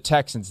play for the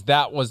Texans,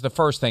 that was the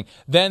first thing.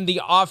 Then the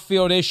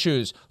off-field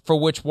issues for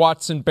which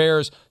Watson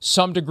bears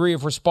some degree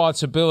of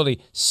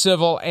responsibility,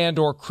 civil and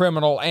or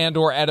criminal and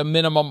or at a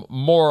minimum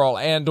moral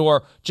and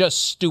or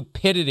just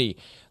stupidity.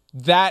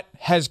 That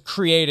has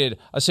created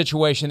a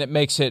situation that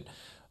makes it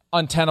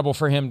untenable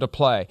for him to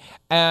play.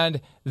 And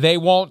they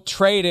won't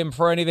trade him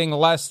for anything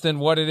less than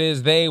what it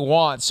is they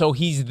want. So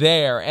he's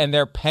there and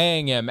they're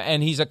paying him.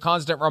 And he's a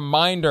constant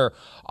reminder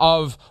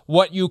of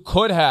what you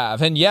could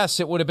have. And yes,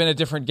 it would have been a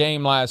different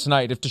game last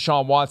night if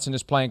Deshaun Watson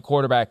is playing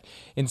quarterback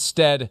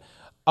instead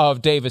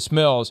of Davis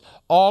Mills.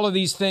 All of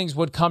these things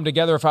would come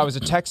together if I was a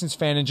Texans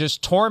fan and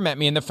just torment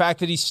me. And the fact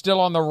that he's still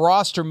on the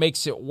roster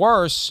makes it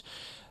worse.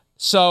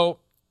 So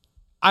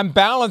I'm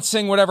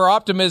balancing whatever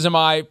optimism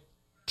I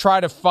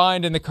try to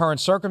find in the current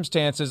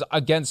circumstances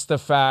against the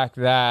fact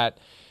that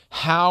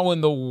how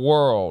in the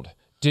world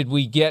did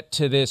we get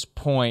to this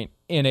point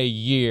in a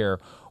year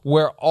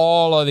where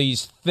all of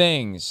these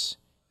things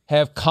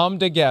have come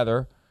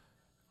together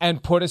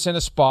and put us in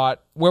a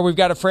spot where we've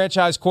got a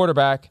franchise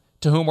quarterback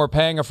to whom we're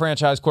paying a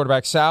franchise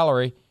quarterback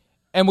salary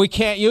and we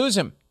can't use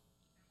him?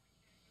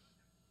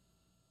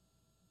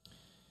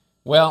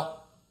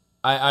 Well,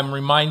 I'm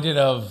reminded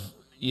of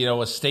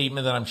a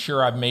statement that I'm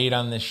sure I've made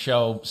on this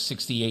show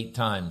 68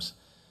 times.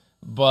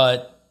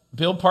 But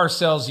Bill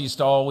Parcells used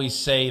to always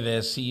say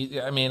this. He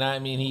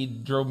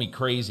drove me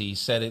crazy. He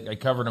said it. I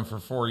covered him for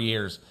 4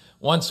 years.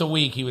 Once a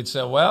week, he would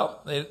say,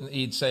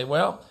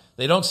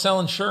 they don't sell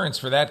insurance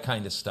for that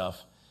kind of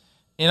stuff.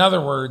 In other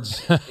words,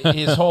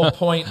 his whole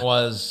point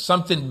was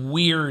something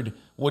weird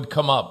would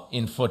come up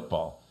in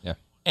football. Yeah.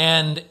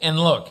 And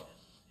look,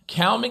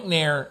 Cal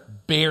McNair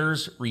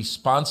bears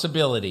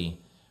responsibility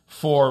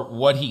for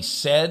what he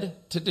said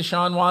to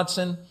Deshaun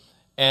Watson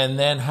and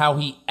then how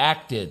he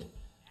acted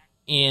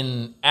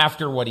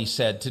after what he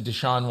said to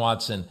Deshaun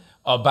Watson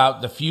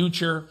about the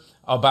future,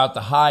 about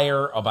the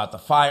hire, about the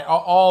fire,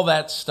 all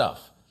that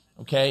stuff,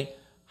 okay?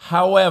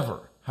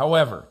 However,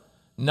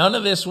 none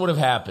of this would have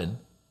happened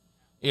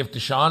if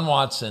Deshaun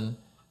Watson,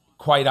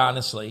 quite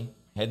honestly,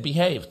 had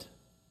behaved.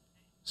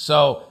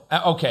 So,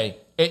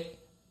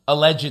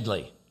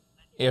 allegedly,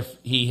 if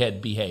he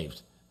had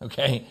behaved,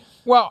 okay?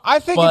 Well, I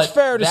think it's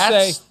fair to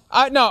say.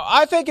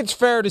 I think it's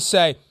fair to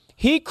say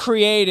he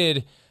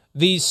created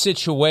these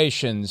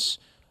situations.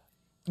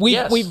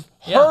 We've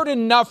heard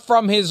enough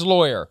from his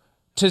lawyer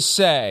to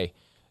say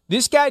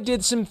this guy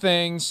did some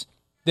things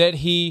that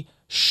he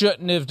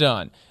shouldn't have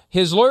done.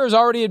 His lawyer's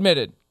already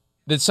admitted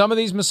that some of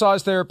these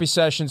massage therapy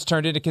sessions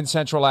turned into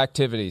consensual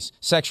activities,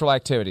 sexual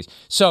activities.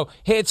 So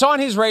it's on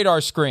his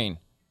radar screen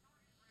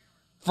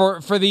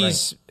for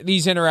these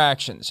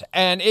interactions.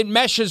 And it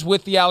meshes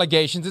with the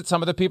allegations that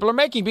some of the people are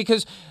making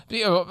because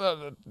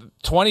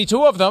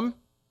 22 of them,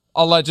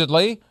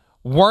 allegedly,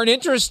 weren't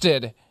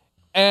interested,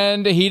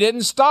 and he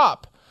didn't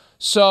stop.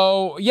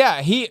 So,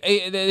 yeah,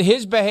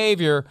 his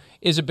behavior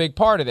is a big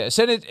part of this.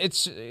 And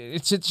it's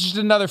just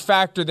another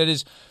factor that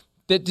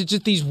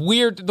just these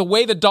weird, the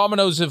way the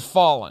dominoes have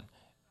fallen.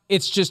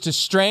 It's just a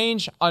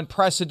strange,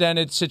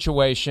 unprecedented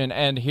situation,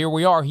 and here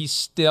we are. He's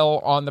still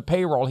on the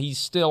payroll. He's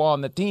still on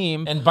the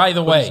team. And by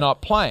the way, he's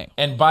not playing.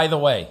 And by the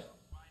way,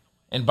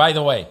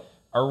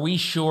 are we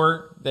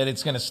sure that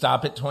it's going to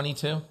stop at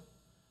 22?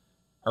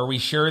 Are we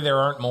sure there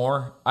aren't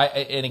more?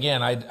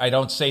 I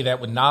don't say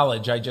that with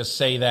knowledge. I just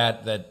say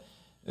that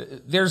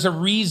there's a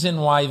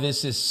reason why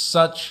this is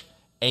such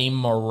a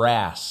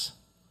morass.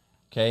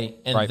 Okay,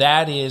 and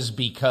that is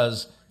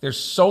because there's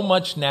so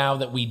much now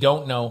that we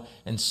don't know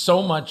and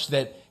so much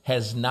that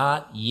has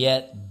not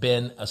yet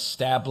been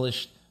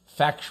established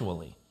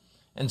factually.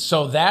 And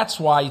so that's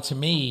why, to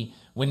me,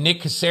 when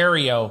Nick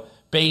Caserio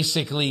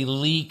basically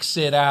leaks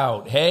it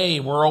out, hey,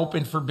 we're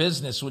open for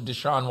business with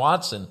Deshaun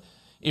Watson.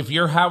 If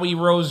you're Howie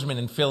Roseman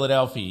in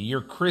Philadelphia,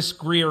 you're Chris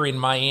Greer in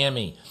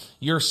Miami,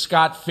 you're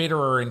Scott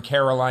Fitterer in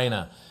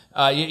Carolina,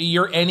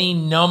 you're any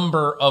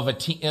number of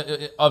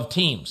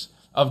teams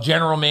of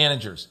general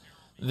managers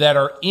that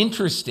are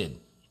interested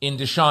in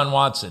Deshaun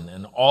Watson,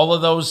 and all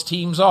of those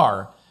teams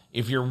are,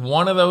 if you're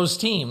one of those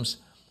teams,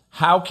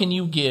 how can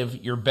you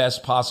give your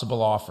best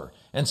possible offer?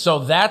 And so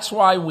that's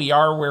why we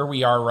are where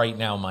we are right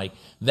now, Mike.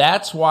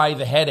 That's why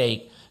the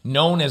headache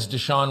known as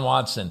Deshaun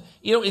Watson,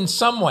 in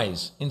some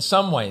ways,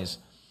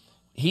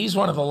 he's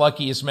one of the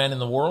luckiest men in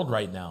the world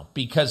right now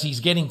because he's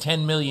getting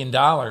 $10 million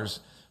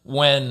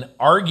when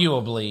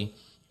arguably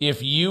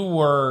if you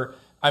were,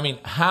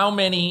 how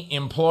many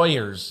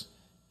employers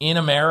in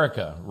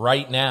America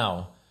right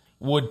now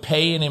would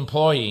pay an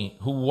employee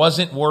who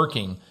wasn't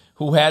working,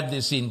 who had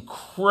this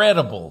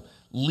incredible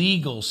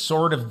legal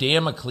sword of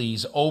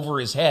Damocles over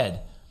his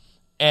head,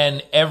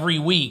 and every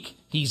week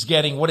he's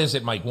getting, what is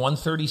it, Mike,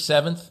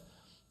 1/37th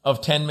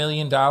of $10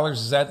 million?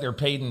 Is that they're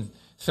paid in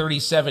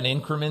 37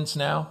 increments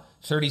now?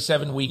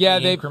 37 weekly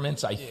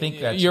increments? I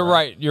think that's You're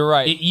right.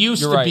 It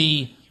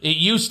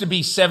used to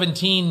be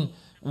 17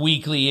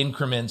 weekly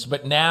increments,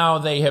 but now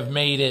they have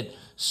made it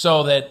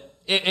so that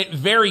it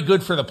very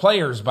good for the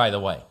players, by the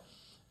way,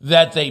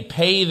 that they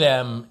pay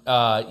them,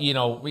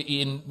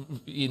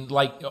 in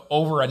like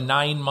over a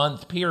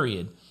 9-month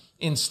period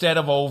instead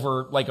of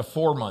over like a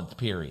 4-month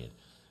period.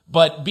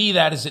 But be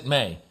that as it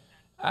may,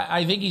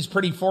 I think he's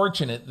pretty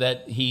fortunate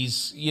that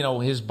he's,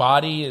 his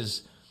body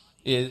is,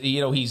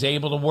 he's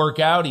able to work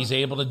out, he's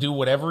able to do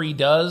whatever he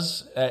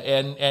does,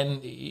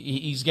 and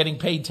he's getting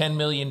paid $10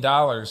 million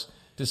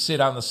to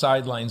sit on the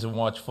sidelines and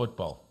watch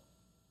football.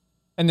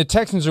 And the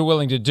Texans are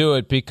willing to do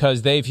it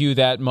because they view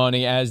that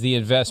money as the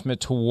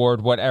investment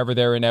toward whatever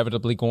they're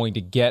inevitably going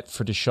to get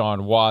for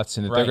Deshaun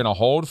Watson, that they're going to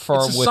hold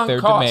firm with their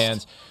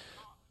demands.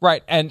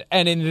 Right. And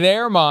in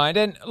their mind,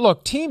 and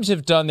look, teams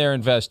have done their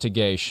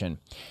investigation.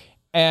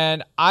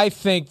 And I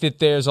think that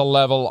there's a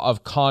level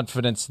of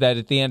confidence that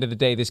at the end of the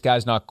day, this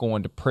guy's not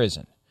going to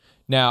prison.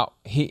 Now,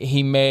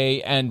 he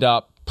may end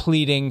up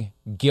pleading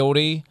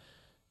guilty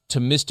to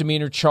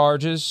misdemeanor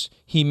charges.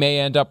 He may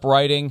end up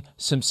writing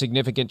some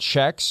significant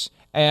checks.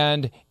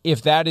 And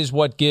if that is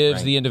what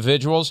gives the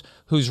individuals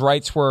whose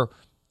rights were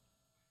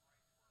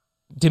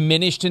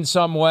diminished in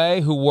some way,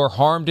 who were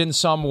harmed in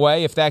some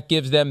way, if that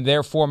gives them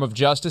their form of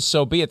justice,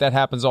 so be it. That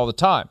happens all the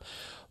time.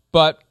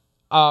 But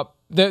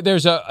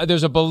there's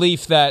a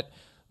belief that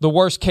the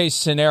worst-case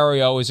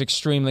scenario is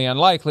extremely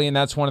unlikely, and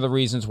that's one of the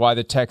reasons why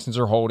the Texans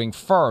are holding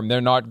firm. They're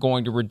not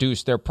going to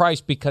reduce their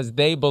price because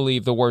they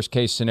believe the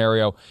worst-case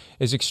scenario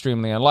is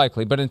extremely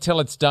unlikely. But until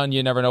it's done,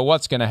 you never know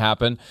what's going to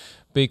happen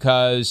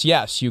because,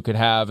 yes, you could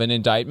have an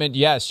indictment.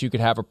 Yes, you could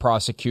have a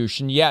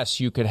prosecution. Yes,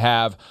 you could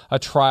have a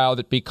trial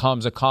that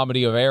becomes a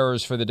comedy of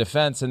errors for the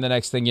defense, and the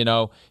next thing you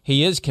know,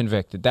 he is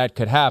convicted. That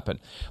could happen.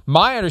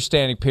 My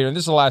understanding, Peter, and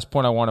this is the last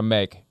point I want to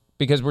make,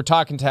 because we're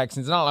talking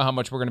Texans, and I don't know how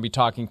much we're going to be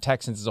talking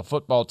Texans as a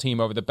football team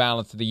over the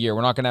balance of the year.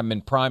 We're not going to have them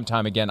in prime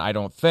time again, I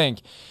don't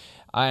think,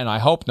 and I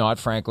hope not,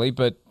 frankly,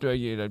 but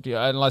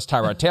unless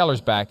Tyrod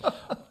Taylor's back.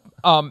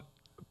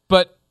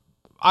 But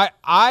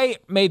I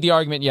made the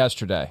argument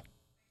yesterday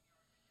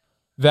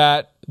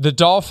that the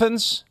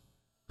Dolphins,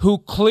 who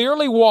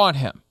clearly want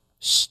him,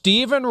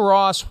 Stephen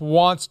Ross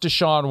wants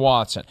Deshaun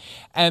Watson,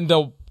 and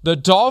the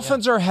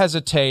Dolphins are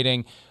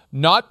hesitating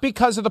not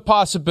because of the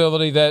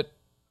possibility that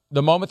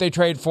the moment they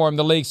trade for him,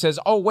 the league says,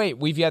 oh, wait,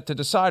 we've yet to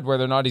decide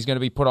whether or not he's going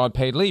to be put on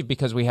paid leave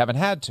because we haven't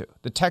had to.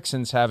 The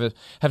Texans have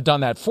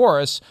done that for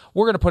us.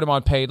 We're going to put him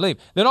on paid leave.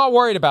 They're not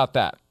worried about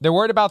that. They're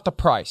worried about the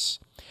price.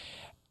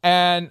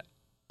 And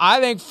I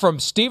think from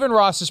Stephen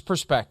Ross's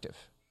perspective,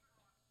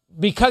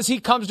 because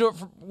he comes to it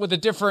with a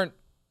different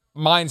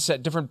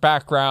mindset, different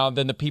background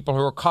than the people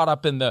who are caught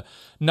up in the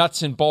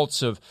nuts and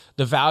bolts of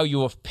the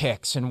value of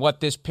picks and what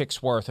this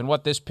pick's worth and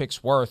what this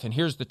pick's worth, and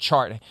here's the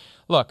chart.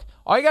 Look,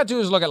 all you got to do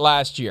is look at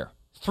last year.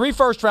 3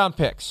 first-round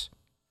picks.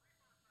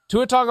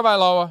 Tua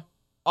Tagovailoa,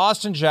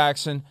 Austin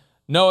Jackson,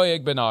 Noah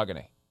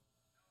Igbinoghene.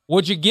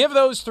 Would you give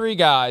those 3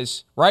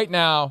 guys right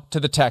now to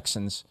the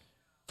Texans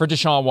for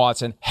Deshaun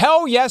Watson?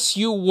 Hell yes,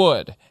 you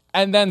would,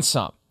 and then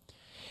some.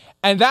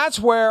 And that's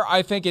where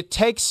I think it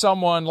takes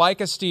someone like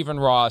a Stephen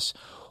Ross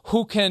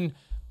who can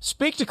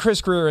speak to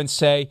Chris Grier and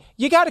say,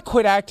 you got to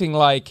quit acting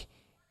like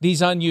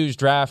these unused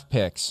draft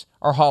picks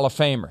are Hall of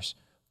Famers.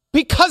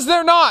 Because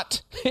they're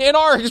not. In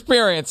our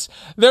experience,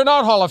 they're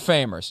not Hall of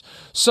Famers.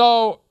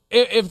 So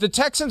if the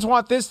Texans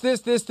want this,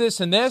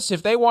 and this,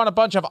 if they want a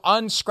bunch of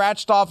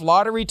unscratched off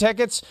lottery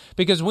tickets,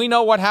 because we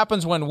know what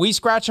happens when we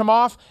scratch them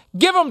off,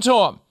 give them to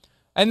them.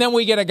 And then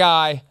we get a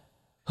guy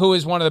who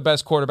is one of the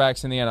best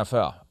quarterbacks in the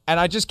NFL. And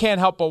I just can't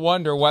help but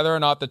wonder whether or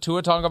not the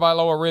Tua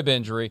Tagovailoa rib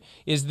injury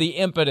is the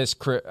impetus,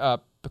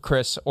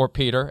 Chris, or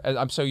Peter.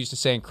 I'm so used to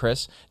saying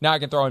Chris. Now I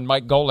can throw in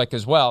Mike Golick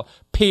as well.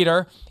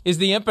 Peter is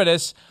the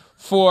impetus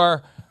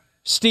for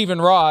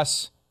Stephen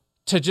Ross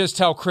to just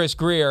tell Chris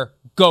Grier,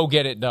 go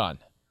get it done.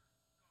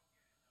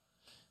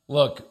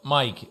 Look,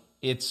 Mike,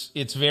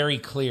 it's very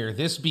clear.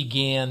 This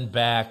began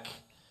back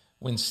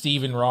when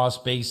Stephen Ross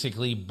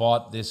basically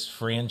bought this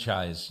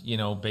franchise,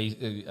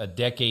 a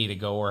decade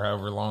ago or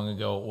however long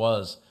ago it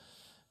was.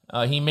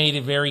 He made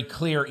it very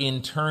clear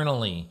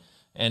internally,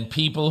 and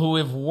people who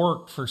have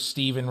worked for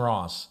Stephen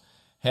Ross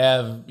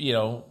have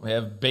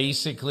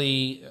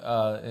basically,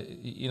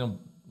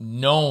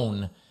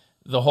 known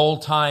the whole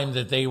time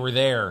that they were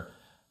there,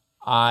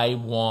 I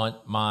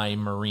want my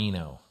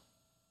Marino.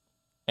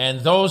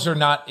 And those are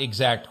not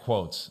exact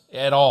quotes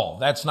at all.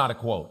 That's not a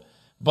quote.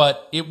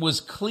 But it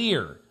was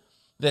clear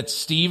that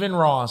Stephen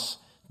Ross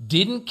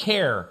didn't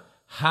care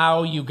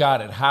how you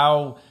got it,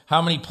 how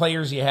many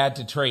players you had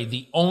to trade.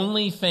 The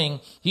only thing,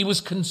 he was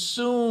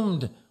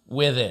consumed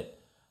with it.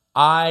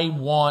 I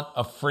want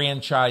a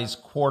franchise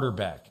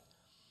quarterback.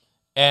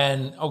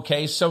 And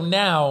okay, so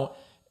now,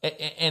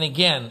 and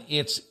again,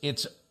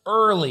 it's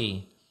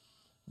early,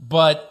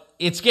 but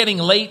it's getting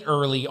late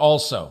early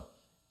also.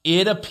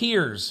 It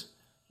appears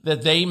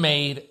that they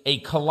made a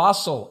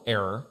colossal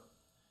error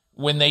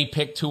when they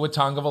picked Tua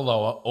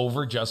Tagovailoa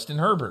over Justin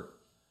Herbert,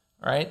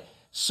 right?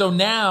 So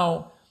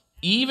now,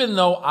 even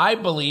though I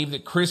believe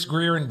that Chris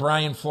Grier and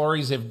Brian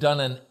Flores have done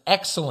an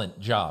excellent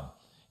job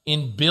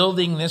in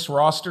building this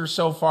roster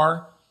so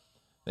far,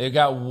 they've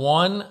got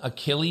one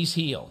Achilles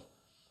heel,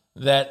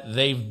 that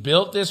they've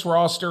built this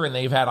roster and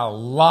they've had a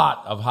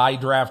lot of high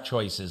draft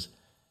choices,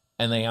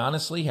 and they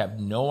honestly have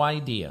no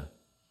idea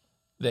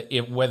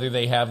that whether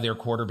they have their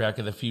quarterback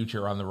of the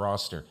future on the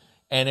roster.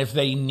 And if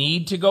they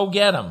need to go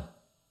get him,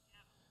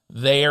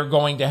 they are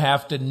going to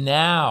have to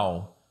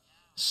now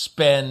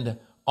spend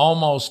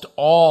almost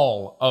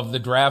all of the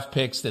draft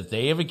picks that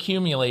they have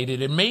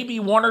accumulated, and maybe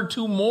one or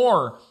two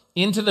more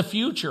into the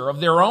future of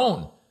their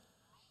own,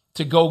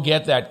 to go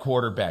get that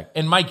quarterback.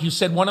 And Mike, you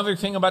said one other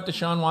thing about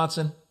Deshaun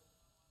Watson.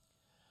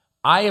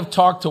 I have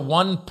talked to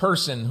one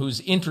person who's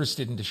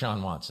interested in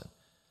Deshaun Watson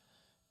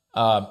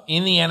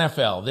in the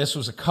NFL. This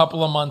was a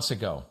couple of months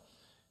ago,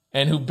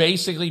 and who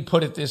basically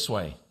put it this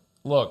way: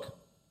 look,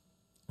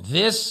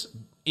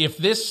 if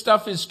this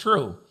stuff is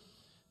true,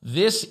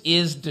 this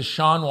is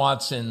Deshaun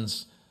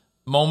Watson's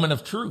moment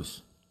of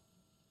truth.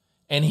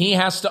 And he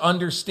has to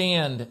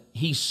understand,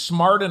 he's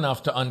smart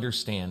enough to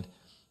understand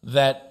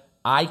that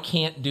I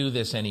can't do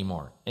this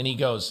anymore. And he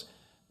goes,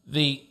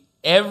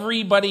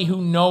 everybody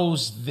who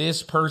knows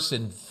this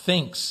person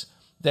thinks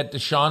that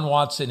Deshaun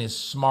Watson is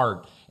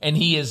smart, and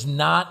he is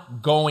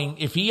not going,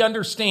 if he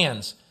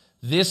understands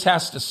this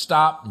has to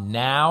stop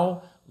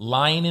now,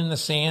 lying in the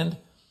sand,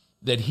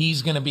 that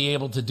he's going to be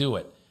able to do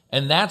it.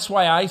 And that's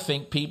why I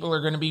think people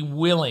are going to be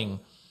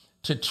willing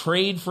to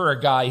trade for a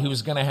guy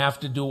who's going to have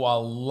to do a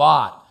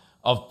lot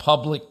of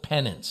public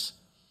penance.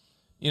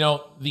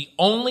 The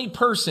only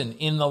person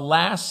in the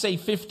last, say,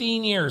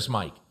 15 years,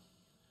 Mike,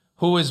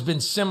 who has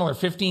been similar,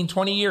 15,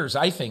 20 years,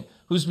 I think,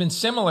 who's been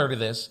similar to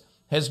this,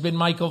 has been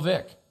Michael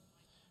Vick.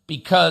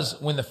 Because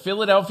when the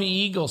Philadelphia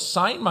Eagles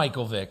signed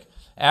Michael Vick,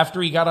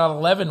 after he got out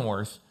of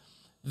Leavenworth,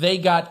 they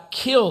got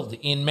killed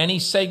in many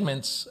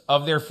segments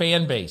of their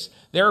fan base.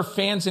 There are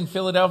fans in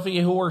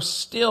Philadelphia who are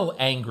still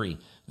angry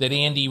that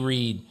Andy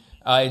Reid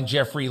and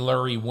Jeffrey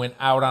Lurie went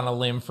out on a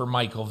limb for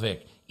Michael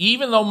Vick,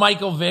 even though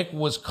Michael Vick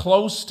was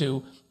close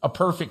to a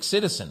perfect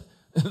citizen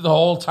the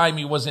whole time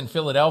he was in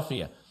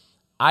Philadelphia.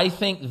 I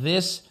think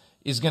this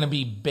is going to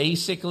be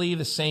basically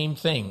the same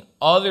thing,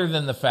 other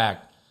than the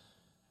fact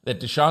that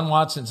Deshaun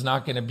Watson's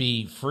not going to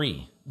be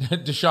free.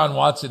 Deshaun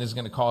Watson is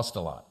going to cost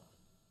a lot.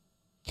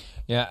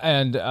 Yeah,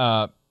 and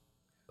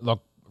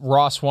look,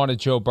 Ross wanted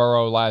Joe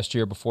Burrow last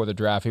year before the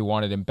draft. He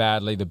wanted him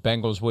badly. The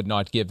Bengals would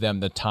not give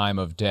them the time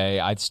of day.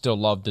 I'd still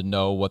love to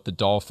know what the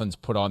Dolphins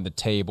put on the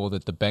table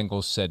that the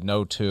Bengals said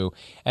no to.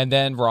 And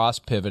then Ross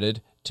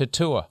pivoted to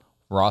Tua.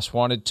 Ross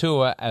wanted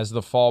Tua as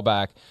the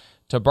fallback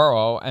to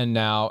Burrow,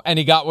 and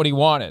he got what he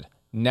wanted.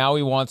 Now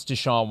he wants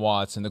Deshaun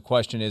Watson. The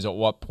question is, at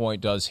what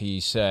point does he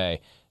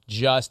say,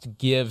 just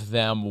give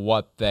them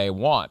what they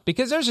want?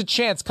 Because there's a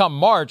chance come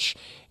March,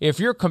 if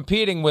you're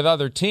competing with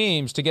other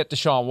teams to get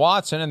Deshaun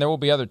Watson, and there will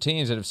be other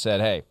teams that have said,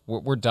 hey,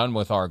 we're done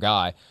with our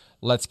guy,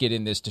 let's get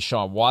in this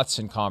Deshaun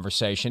Watson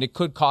conversation. It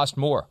could cost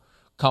more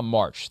come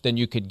March than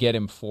you could get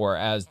him for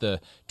as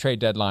the trade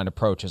deadline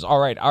approaches. All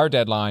right, our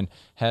deadline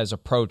has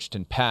approached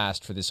and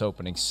passed for this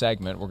opening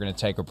segment. We're going to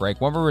take a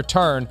break. When we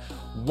return,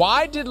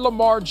 why did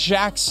Lamar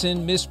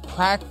Jackson miss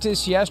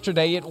practice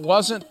yesterday? It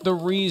wasn't the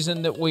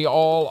reason that we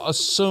all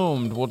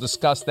assumed. We'll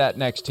discuss that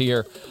next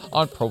here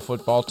on Pro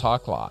Football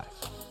Talk Live.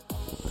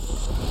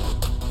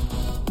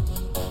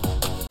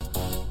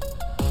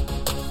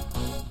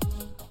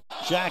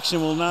 Jackson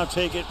will now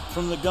take it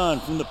from the gun,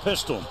 from the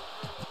pistol.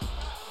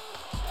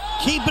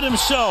 Keeping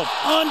himself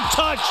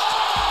untouched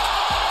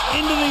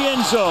into the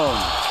end zone.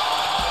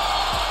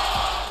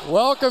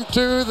 Welcome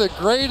to the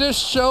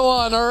greatest show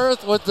on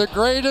earth with the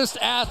greatest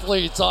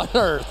athletes on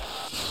earth.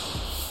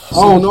 I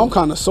don't know, I'm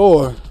kind of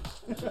sore.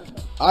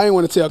 I didn't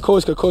want to tell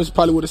Coach, because Coach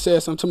probably would have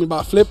said something to me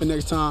about flipping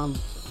next time.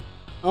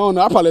 I don't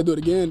know, I'll probably do it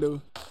again,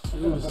 though.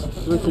 It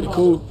was pretty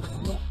cool.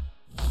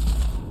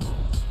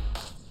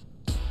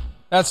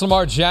 That's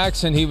Lamar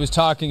Jackson. He was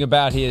talking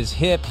about his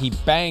hip. He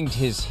banged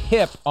his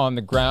hip on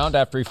the ground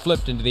after he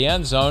flipped into the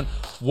end zone.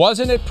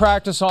 Wasn't at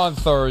practice on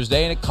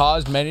Thursday, and it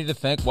caused many to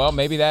think, well,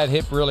 maybe that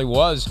hip really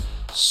was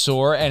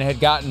sore and had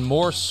gotten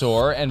more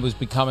sore and was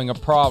becoming a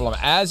problem.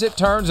 As it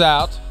turns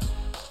out,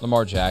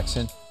 Lamar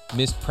Jackson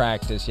missed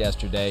practice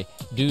yesterday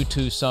due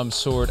to some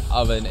sort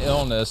of an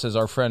illness, as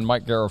our friend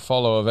Mike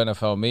Garafolo of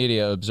NFL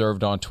Media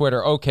observed on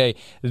Twitter. Okay,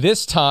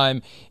 this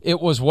time it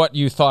was what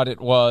you thought it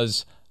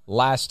was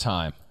last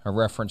time, a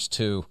reference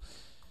to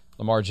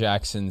Lamar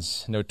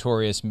Jackson's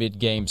notorious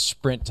mid-game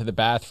sprint to the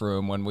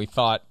bathroom when we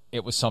thought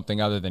it was something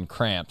other than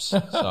cramps.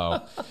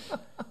 So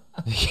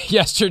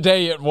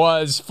yesterday it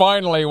was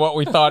finally what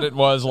we thought it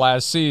was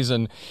last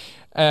season.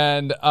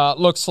 And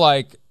looks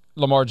like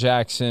Lamar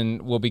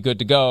Jackson will be good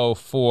to go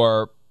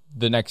for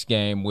the next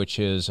game, which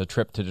is a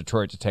trip to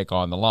Detroit to take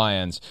on the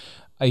Lions.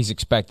 He's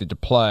expected to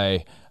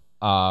play.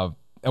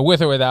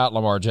 With or without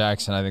Lamar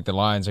Jackson, I think the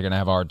Lions are going to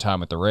have a hard time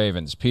with the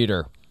Ravens.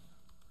 Peter,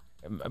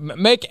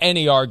 make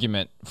any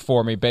argument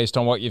for me based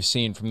on what you've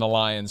seen from the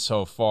Lions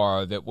so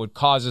far that would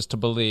cause us to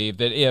believe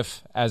that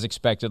if, as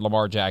expected,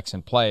 Lamar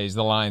Jackson plays,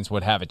 the Lions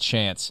would have a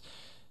chance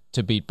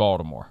to beat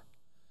Baltimore.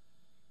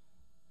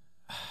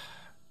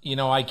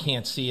 I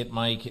can't see it,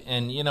 Mike.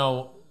 And,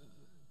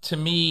 to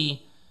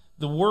me,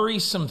 the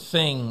worrisome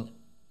thing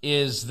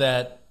is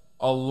that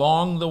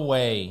along the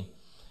way,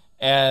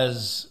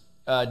 as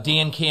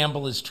Dan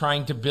Campbell is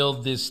trying to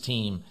build this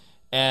team,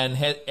 and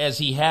as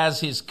he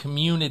has his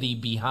community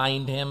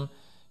behind him,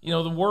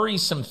 the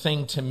worrisome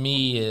thing to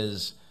me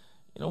is,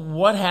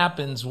 what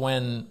happens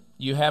when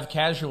you have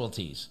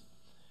casualties?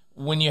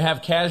 When you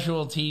have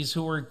casualties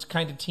who are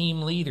kind of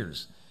team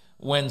leaders,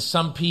 when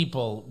some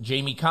people,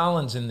 Jamie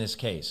Collins in this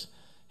case,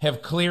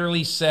 have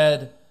clearly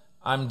said,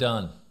 I'm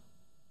done.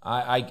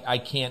 I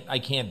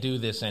can't do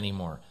this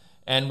anymore.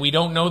 And we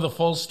don't know the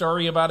full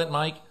story about it,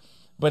 Mike,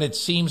 but it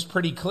seems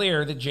pretty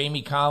clear that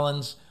Jamie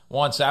Collins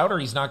wants out or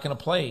he's not going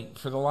to play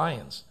for the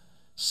Lions.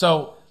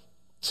 So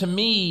to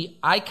me,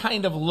 I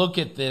kind of look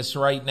at this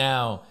right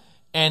now,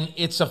 and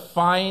it's a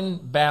fine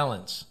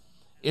balance.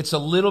 It's a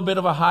little bit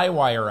of a high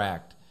wire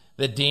act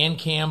that Dan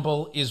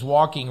Campbell is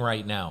walking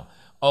right now,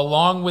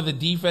 along with a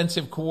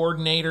defensive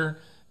coordinator,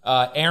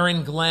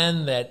 Aaron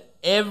Glenn, that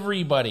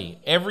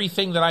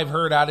everything that I've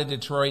heard out of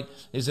Detroit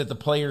is that the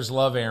players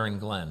love Aaron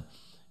Glenn.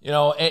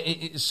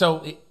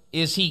 So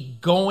is he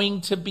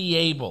going to be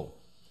able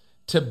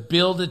to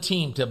build a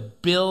team, to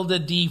build a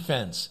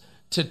defense,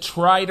 to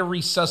try to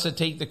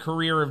resuscitate the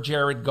career of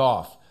Jared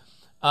Goff?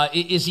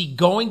 Is he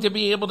going to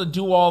be able to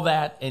do all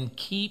that and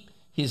keep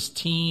his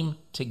team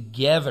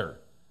together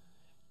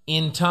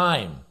in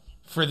time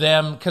for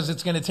them? Because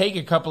it's going to take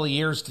a couple of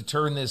years to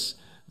turn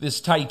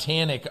this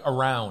Titanic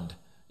around.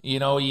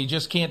 You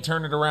just can't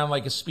turn it around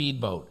like a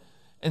speedboat.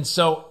 And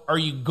so are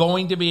you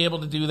going to be able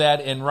to do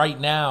that? And right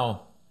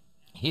now,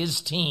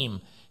 his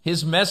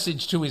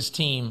message to his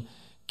team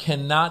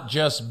cannot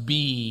just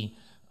be,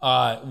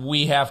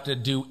 we have to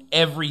do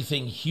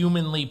everything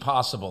humanly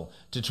possible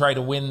to try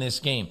to win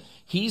this game.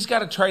 He's got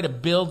to try to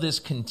build this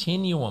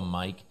continuum,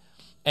 Mike,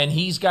 and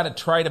he's got to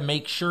try to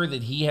make sure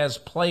that he has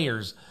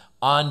players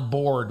on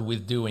board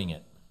with doing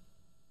it.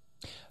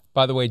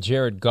 By the way,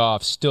 Jared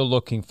Goff still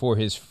looking for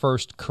his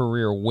first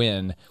career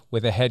win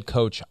with a head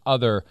coach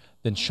other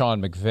than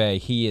Sean McVay.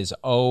 He is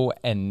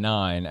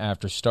 0-9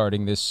 after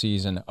starting this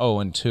season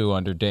 0-2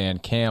 under Dan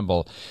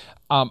Campbell.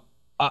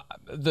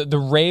 The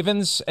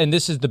Ravens, and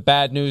this is the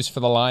bad news for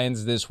the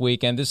Lions this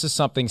week, and this is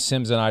something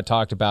Sims and I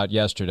talked about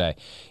yesterday.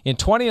 In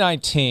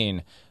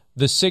 2019,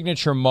 the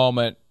signature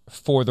moment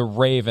for the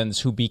Ravens,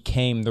 who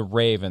became the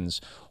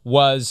Ravens,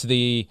 was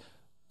the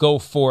go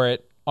for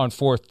it on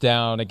fourth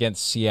down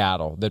against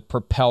Seattle that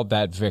propelled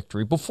that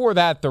victory. Before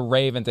that, the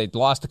Ravens, they'd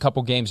lost a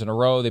couple games in a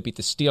row. They beat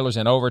the Steelers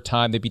in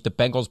overtime. They beat the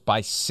Bengals by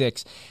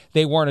 6.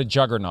 They weren't a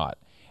juggernaut.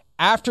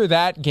 After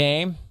that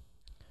game,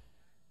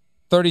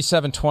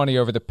 37-20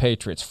 over the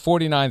Patriots,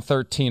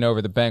 49-13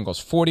 over the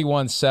Bengals,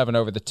 41-7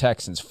 over the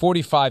Texans,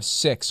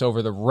 45-6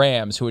 over the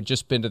Rams, who had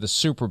just been to the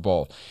Super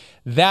Bowl.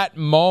 That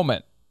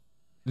moment,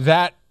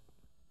 that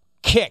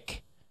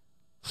kick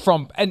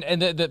from and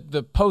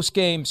the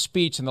post-game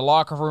speech in the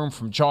locker room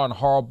from John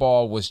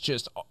Harbaugh was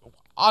just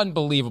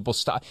unbelievable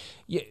stuff.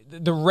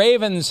 The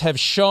Ravens have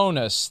shown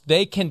us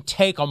they can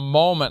take a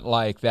moment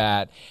like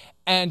that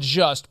and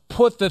just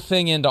put the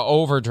thing into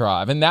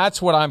overdrive. And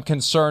that's what I'm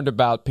concerned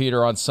about,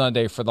 Peter, on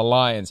Sunday for the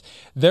Lions.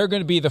 They're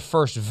going to be the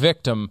first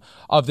victim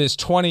of this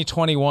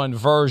 2021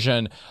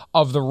 version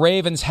of the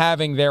Ravens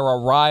having their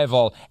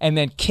arrival and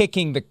then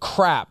kicking the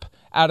crap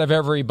out of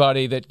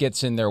everybody that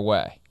gets in their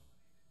way.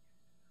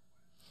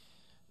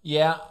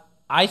 Yeah,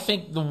 I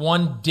think the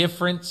one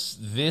difference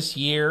this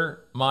year,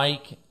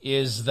 Mike,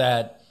 is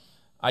that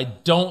I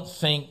don't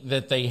think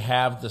that they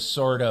have the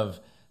sort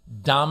of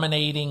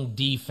dominating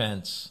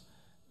defense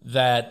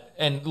that,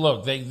 and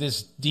look,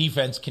 this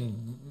defense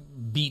can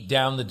beat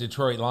down the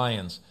Detroit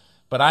Lions,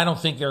 but I don't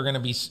think they're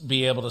going to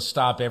be able to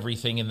stop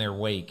everything in their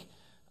wake.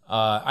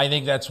 I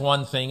think that's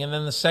one thing. And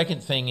then the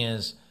second thing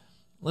is,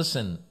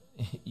 listen,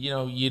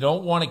 you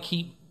don't want to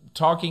keep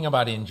talking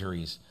about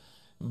injuries.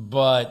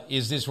 But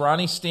is this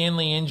Ronnie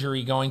Stanley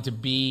injury going to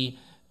be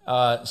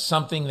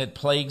something that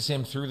plagues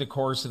him through the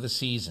course of the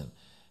season?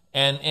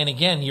 And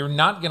again, you're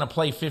not going to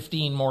play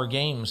 15 more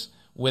games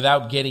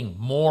without getting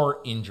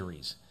more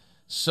injuries.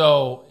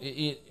 So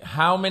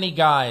how many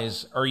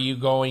guys are you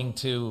going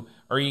to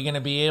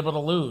be able to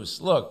lose?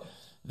 Look,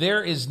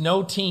 there is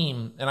no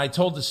team, and I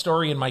told the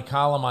story in my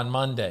column on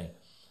Monday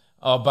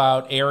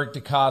about Eric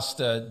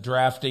DaCosta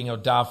drafting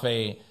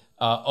Odafe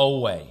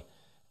Oweh,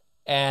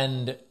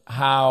 and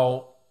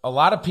how a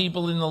lot of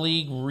people in the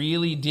league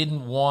really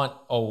didn't want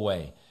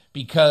Oweh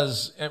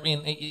because, I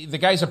mean, the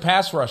guy's a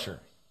pass rusher.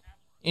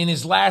 In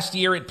his last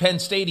year at Penn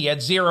State, he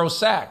had 0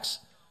 sacks.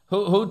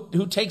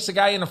 Who takes a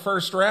guy in the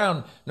first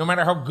round, no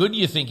matter how good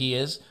you think he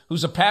is,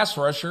 who's a pass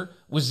rusher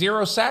with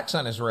 0 sacks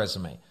on his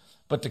resume?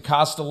 But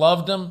DaCosta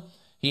loved him.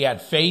 He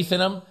had faith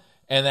in him,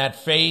 and that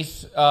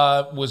faith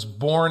was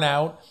borne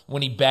out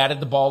when he batted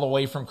the ball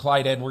away from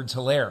Clyde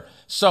Edwards-Helaire.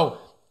 So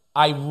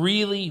I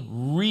really,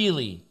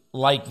 really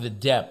like the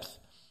depth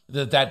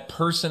that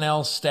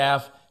personnel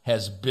staff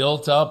has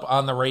built up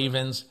on the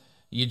Ravens.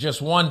 You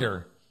just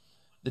wonder,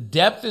 the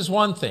depth is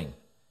one thing.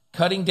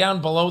 Cutting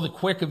down below the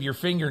quick of your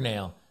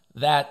fingernail,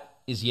 that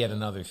is yet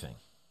another thing.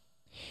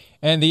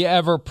 And the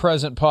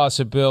ever-present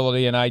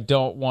possibility, and I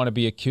don't want to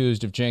be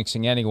accused of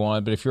jinxing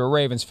anyone, but if you're a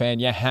Ravens fan,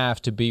 you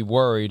have to be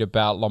worried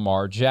about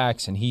Lamar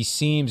Jackson. He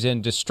seems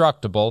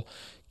indestructible.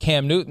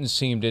 Cam Newton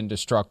seemed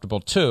indestructible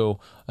too,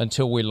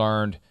 until we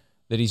learned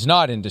that he's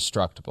not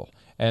indestructible.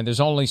 And there's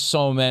only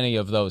so many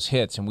of those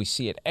hits, and we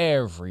see it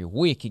every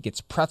week. He gets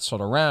pretzeled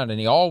around, and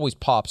he always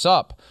pops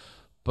up.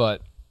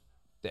 But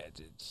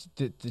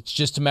it's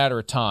just a matter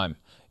of time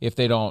if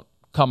they don't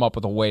come up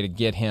with a way to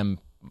get him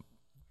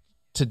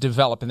to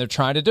develop, and they're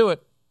trying to do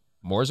it.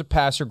 More as a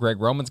passer. Greg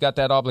Roman's got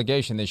that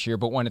obligation this year,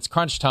 but when it's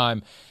crunch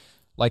time,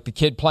 like the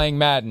kid playing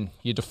Madden,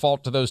 you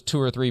default to those 2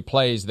 or 3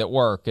 plays that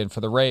work, and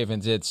for the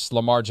Ravens, it's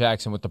Lamar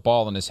Jackson with the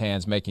ball in his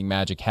hands making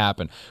magic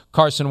happen.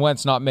 Carson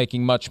Wentz not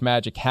making much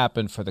magic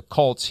happen for the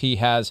Colts. He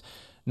has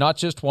not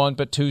just 1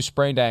 but 2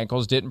 sprained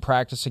ankles, didn't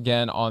practice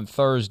again on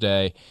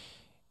Thursday.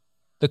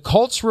 The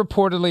Colts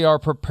reportedly are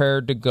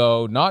prepared to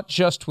go not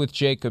just with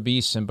Jacob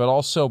Eason, but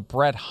also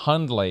Brett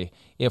Hundley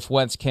if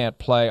Wentz can't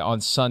play on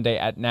Sunday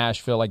at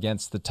Nashville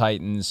against the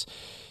Titans.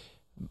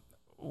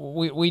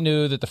 We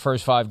knew that the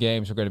first 5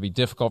 games were going to be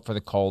difficult for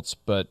the Colts,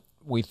 but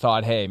we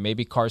thought, hey,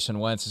 maybe Carson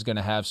Wentz is going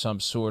to have some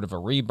sort of a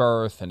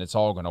rebirth, and it's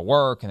all going to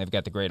work, and they've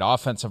got the great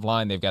offensive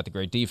line, they've got the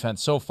great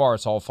defense. So far,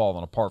 it's all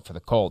fallen apart for the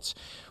Colts.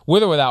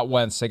 With or without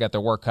Wentz, they got their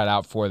work cut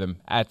out for them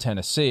at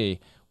Tennessee.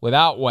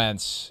 Without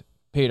Wentz,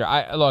 Peter,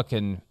 I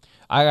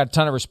got a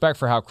ton of respect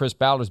for how Chris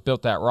Ballard's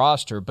built that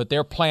roster, but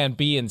their plan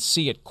B and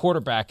C at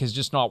quarterback has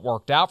just not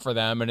worked out for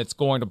them, and it's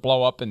going to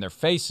blow up in their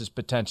faces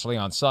potentially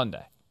on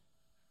Sunday.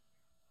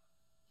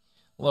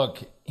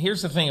 Look,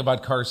 here's the thing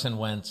about Carson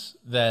Wentz,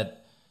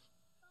 that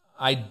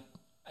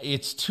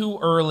it's too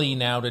early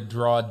now to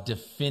draw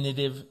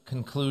definitive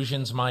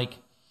conclusions, Mike,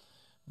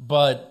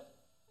 but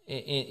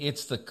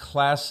it's the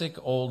classic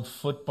old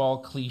football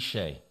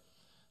cliche.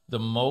 The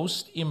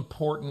most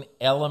important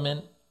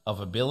element of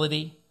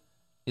ability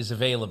is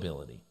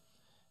availability.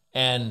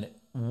 And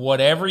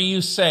whatever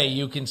you say,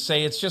 you can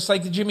say it's just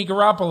like the Jimmy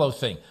Garoppolo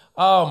thing.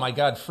 Oh, my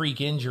God,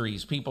 freak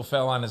injuries. People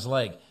fell on his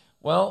leg.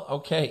 Well,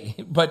 okay,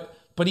 but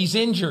he's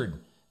injured,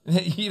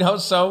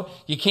 so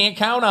you can't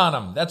count on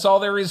him. That's all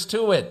there is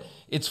to it.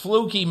 It's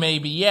fluky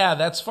maybe. Yeah,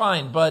 that's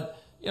fine.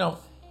 But,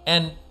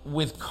 and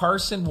with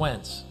Carson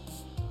Wentz,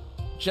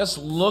 just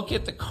look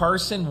at the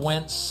Carson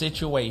Wentz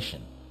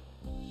situation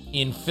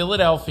in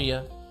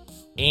Philadelphia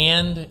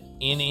and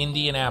in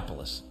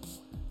Indianapolis.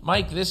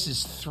 Mike, this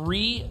is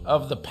 3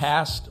 of the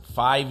past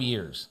 5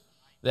 years.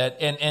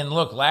 And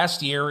look,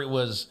 last year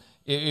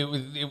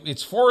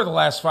it's 4 of the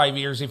last 5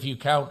 years if you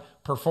count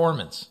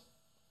performance.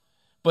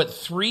 But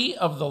 3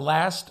 of the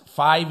last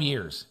 5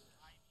 years,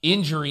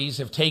 injuries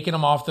have taken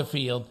him off the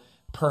field.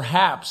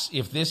 Perhaps,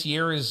 if this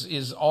year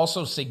is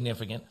also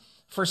significant,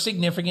 for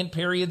significant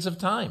periods of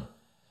time.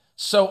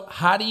 So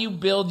how do you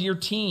build your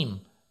team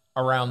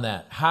around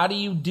that? How do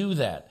you do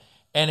that?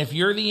 And if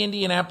you're the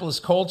Indianapolis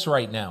Colts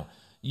right now,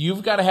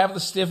 you've got to have the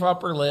stiff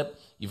upper lip.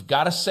 You've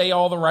got to say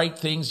all the right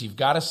things. You've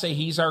got to say,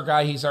 he's our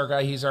guy, he's our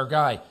guy, he's our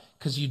guy,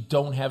 because you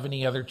don't have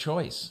any other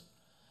choice.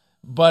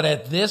 But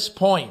at this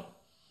point,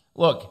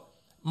 look,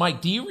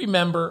 Mike, do you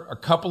remember a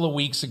couple of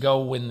weeks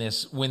ago when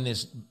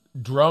this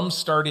drum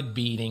started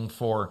beating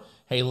for,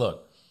 hey,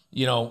 look,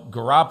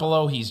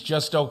 Garoppolo, he's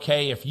just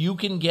okay. If you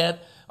can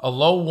get a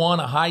low 1,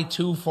 a high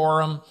 2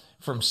 for him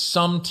from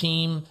some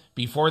team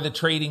before the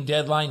trading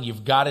deadline,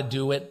 you've got to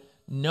do it.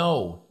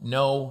 No.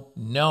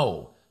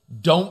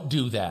 Don't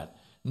do that.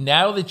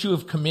 Now that you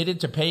have committed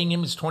to paying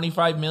him his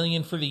 $25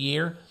 million for the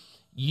year,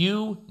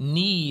 you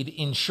need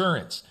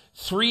insurance.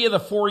 3 of the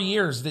 4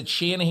 years that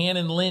Shanahan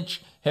and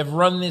Lynch have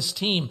run this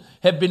team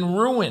have been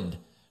ruined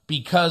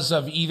because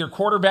of either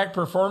quarterback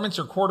performance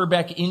or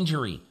quarterback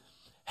injury.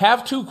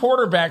 Have 2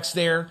 quarterbacks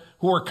there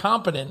who are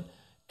competent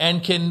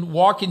and can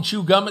walk and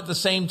chew gum at the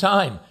same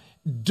time.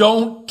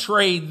 Don't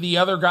trade the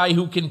other guy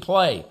who can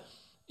play.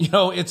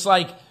 It's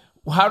like,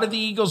 how did the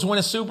Eagles win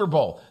a Super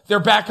Bowl? Their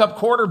backup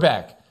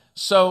quarterback.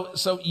 So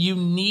you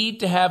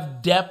need to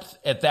have depth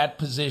at that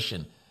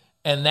position.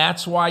 And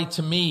that's why,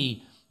 to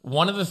me,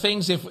 one of the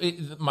things,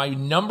 my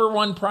number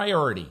one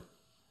priority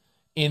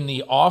in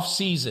the off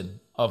season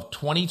of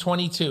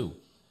 2022,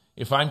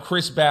 if I'm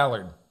Chris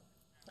Ballard,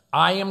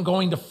 I am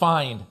going to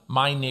find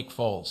my Nick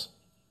Foles.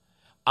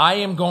 I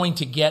am going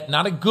to get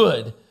not a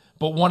good,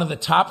 but one of the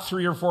top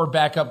 3 or 4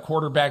 backup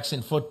quarterbacks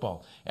in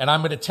football. And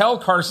I'm going to tell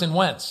Carson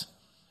Wentz,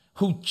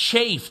 who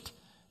chafed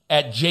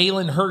at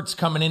Jalen Hurts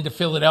coming into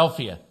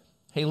Philadelphia,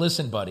 hey,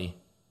 listen, buddy,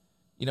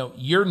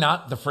 you're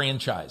not the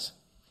franchise.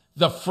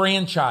 The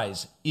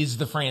franchise is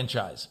the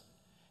franchise.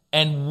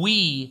 And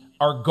we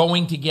are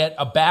going to get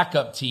a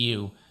backup to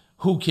you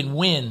who can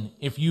win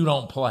if you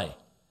don't play.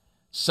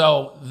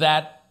 So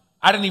that,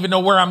 I don't even know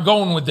where I'm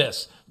going with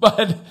this,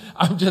 but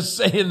I'm just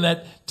saying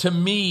that to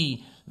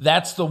me,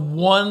 that's the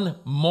one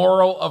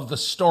moral of the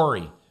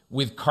story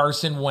with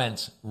Carson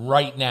Wentz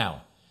right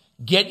now.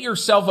 Get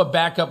yourself a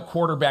backup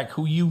quarterback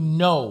who you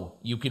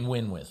can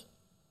win with.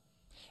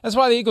 That's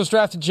why the Eagles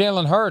drafted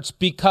Jalen Hurts,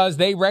 because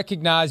they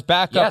recognize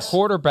backup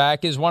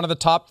quarterback is one of the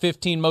top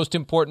 15 most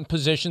important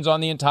positions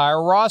on the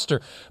entire roster,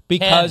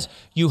 because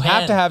you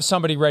have to have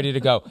somebody ready to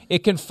go. It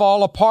can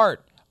fall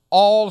apart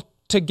all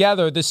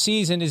together. The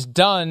season is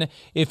done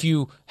if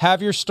you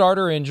have your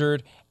starter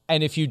injured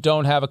and if you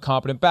don't have a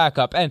competent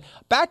backup. And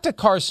back to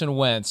Carson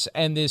Wentz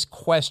and this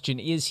question,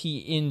 is he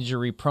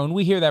injury prone?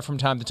 We hear that from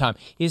time to time.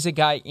 Is a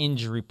guy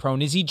injury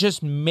prone? Is he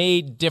just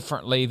made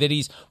differently, that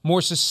he's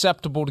more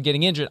susceptible to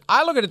getting injured?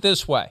 I look at it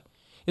this way.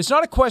 It's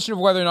not a question of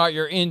whether or not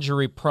you're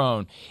injury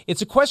prone.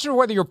 It's a question of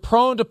whether you're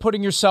prone to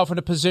putting yourself in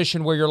a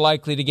position where you're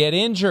likely to get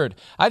injured.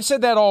 I've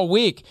said that all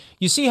week.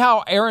 You see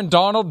how Aaron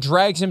Donald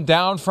drags him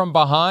down from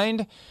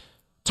behind?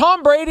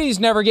 Tom Brady's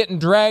never getting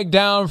dragged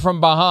down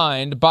from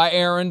behind by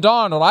Aaron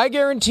Donald. I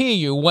guarantee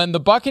you, when the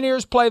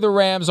Buccaneers play the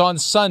Rams on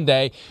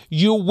Sunday,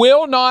 you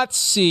will not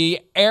see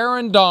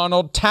Aaron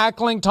Donald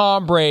tackling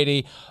Tom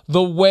Brady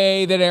the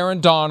way that Aaron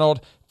Donald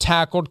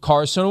tackled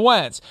Carson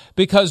Wentz,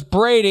 because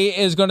Brady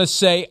is going to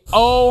say,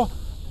 oh,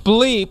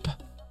 bleep,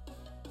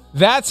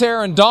 that's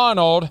Aaron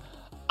Donald.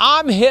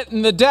 I'm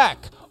hitting the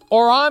deck,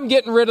 or I'm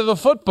getting rid of the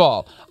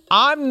football.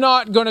 I'm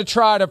not going to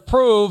try to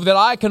prove that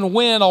I can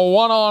win a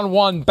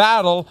one-on-one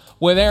battle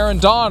with Aaron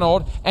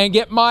Donald and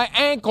get my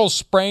ankle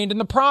sprained in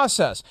the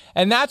process.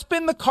 And that's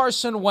been the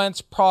Carson Wentz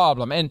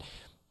problem. And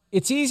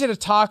it's easy to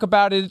talk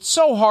about it. It's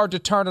so hard to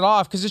turn it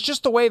off because it's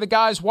just the way the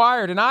guy's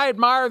wired. And I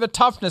admire the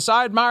toughness.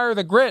 I admire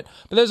the grit.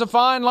 But there's a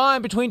fine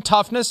line between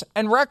toughness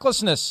and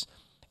recklessness.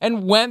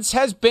 And Wentz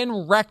has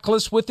been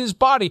reckless with his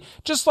body,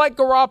 just like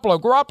Garoppolo.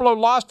 Garoppolo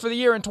lost for the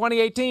year in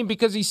 2018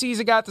 because he sees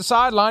a guy at the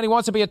sideline. He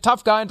wants to be a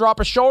tough guy and drop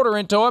a shoulder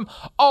into him.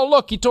 Oh,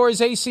 look, he tore his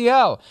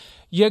ACL.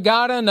 You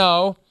got to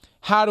know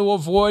how to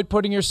avoid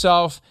putting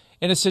yourself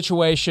in a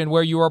situation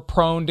where you are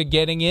prone to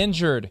getting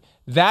injured.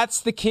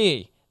 That's the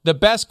key. The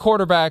best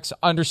quarterbacks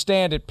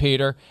understand it,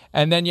 Peter.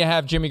 And then you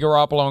have Jimmy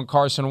Garoppolo and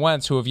Carson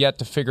Wentz, who have yet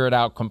to figure it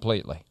out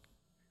completely.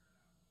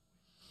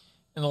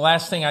 And the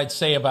last thing I'd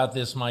say about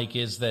this, Mike,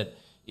 is that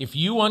if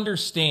you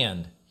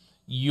understand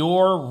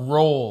your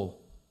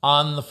role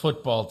on the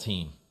football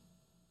team,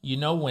 you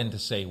know when to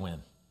say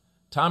when.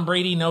 Tom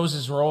Brady knows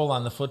his role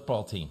on the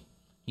football team.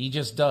 He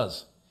just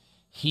does.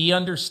 He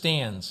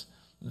understands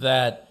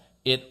that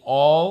it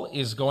all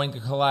is going to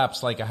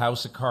collapse like a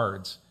house of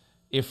cards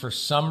if for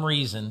some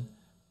reason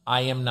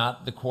I am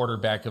not the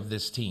quarterback of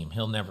this team.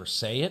 He'll never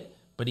say it,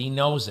 but he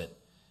knows it.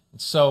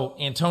 So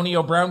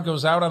Antonio Brown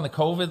goes out on the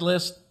COVID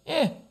list,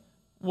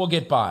 we'll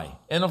get by.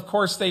 And of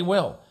course they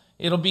will.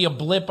 It'll be a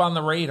blip on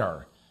the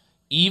radar,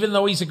 even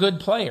though he's a good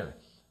player.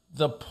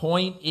 The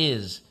point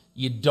is,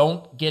 you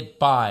don't get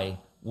by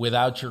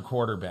without your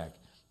quarterback.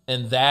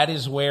 And that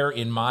is where,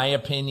 in my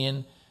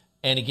opinion,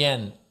 and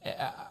again,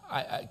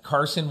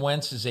 Carson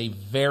Wentz is a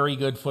very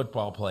good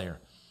football player,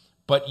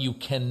 but you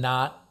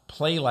cannot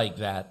play like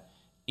that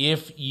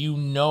if you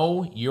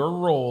know your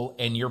role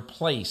and your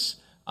place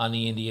on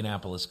the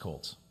Indianapolis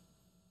Colts.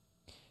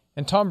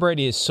 And Tom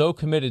Brady is so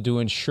committed to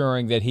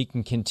ensuring that he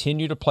can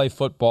continue to play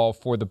football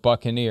for the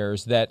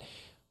Buccaneers that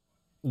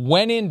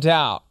when in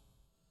doubt,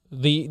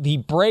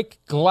 the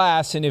break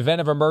glass in event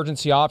of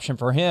emergency option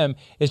for him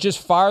is just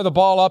fire the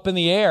ball up in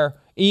the air,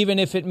 even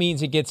if it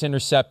means it gets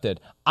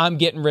intercepted. I'm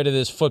getting rid of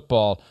this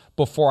football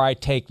before I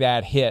take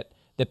that hit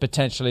that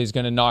potentially is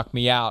going to knock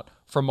me out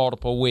for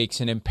multiple weeks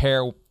and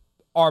impair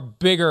our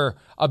bigger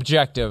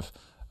objective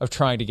of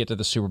trying to get to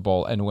the Super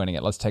Bowl and winning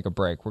it. Let's take a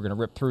break. We're going to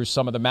rip through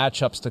some of the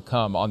matchups to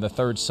come on the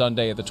third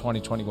Sunday of the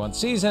 2021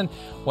 season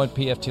when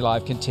PFT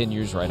Live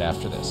continues right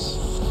after this.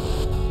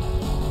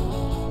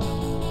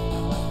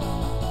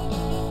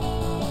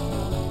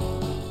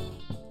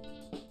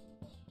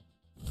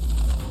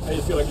 How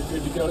you feel like you're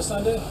good to go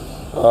Sunday?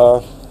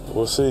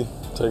 We'll see.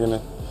 Taking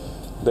it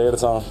day at a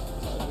time.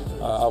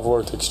 I've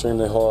worked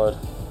extremely hard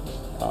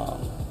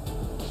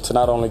to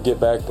not only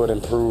get back but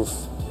improve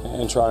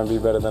and try and be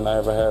better than I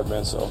ever have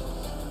been. So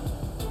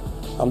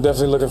I'm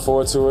definitely looking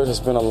forward to it. It's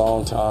been a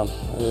long time.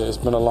 It's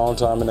been a long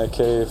time in that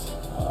cave.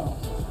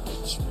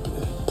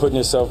 Putting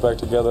yourself back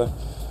together.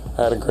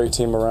 I had a great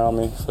team around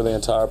me for the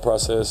entire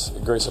process, a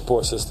great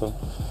support system.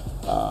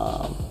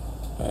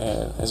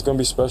 and it's going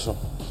to be special.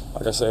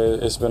 Like I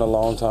said, it's been a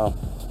long time.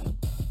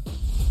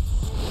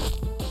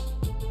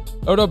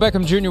 Odell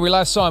Beckham Jr., we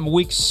last saw him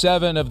week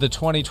 7 of the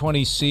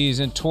 2020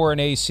 season, tore an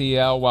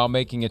ACL while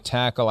making a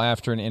tackle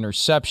after an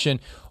interception.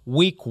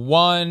 Week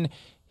 1,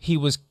 he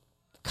was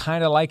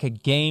kind of like a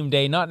game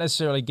day, not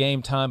necessarily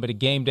game time, but a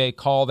game day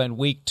call. Then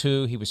week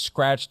 2, he was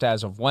scratched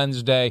as of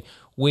Wednesday.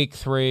 Week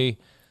 3,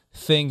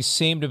 things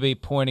seem to be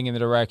pointing in the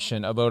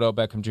direction of Odell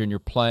Beckham Jr.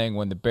 playing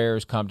when the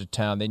Bears come to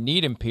town. They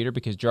need him, Peter,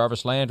 because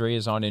Jarvis Landry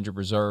is on injured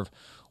reserve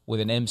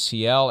with an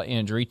MCL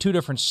injury. 2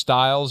 different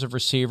styles of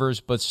receivers,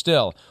 but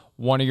still,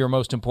 one of your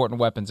most important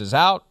weapons is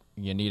out.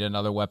 You need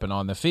another weapon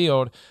on the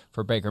field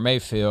for Baker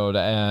Mayfield.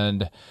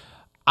 And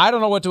I don't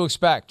know what to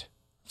expect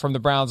from the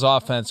Browns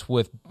offense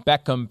with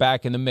Beckham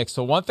back in the mix.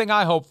 The one thing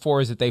I hope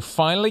for is that they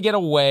finally get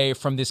away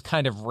from this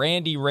kind of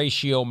Randy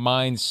ratio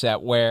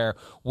mindset where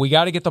we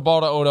got to get the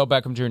ball to Odell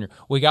Beckham Jr.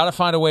 We got to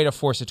find a way to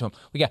force it to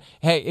him.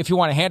 Hey, if you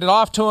want to hand it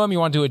off to him, you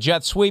want to do a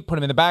jet sweep, put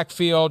him in the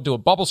backfield, do a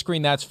bubble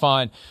screen, that's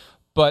fine.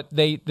 But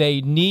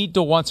they need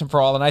to once and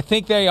for all, and I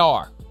think they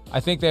are. In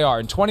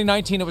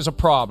 2019, it was a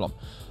problem.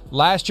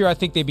 Last year, I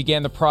think they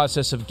began the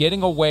process of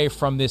getting away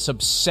from this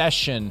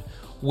obsession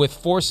with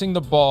forcing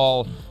the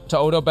ball to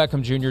Odell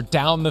Beckham Jr.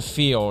 down the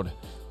field,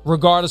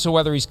 regardless of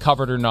whether he's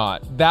covered or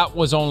not. That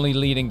was only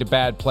leading to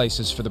bad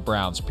places for the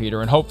Browns,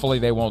 Peter, and hopefully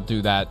they won't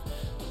do that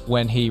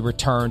when he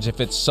returns, if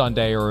it's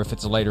Sunday or if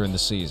it's later in the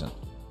season.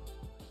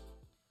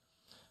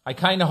 I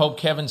kind of hope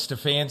Kevin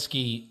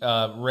Stefanski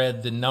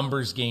read the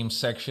numbers game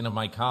section of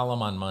my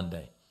column on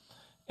Monday.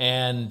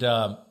 And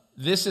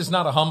this is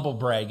not a humble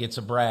brag, it's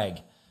a brag.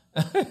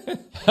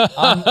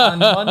 on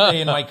Monday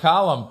in my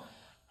column,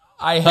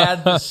 I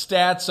had the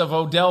stats of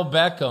Odell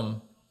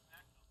Beckham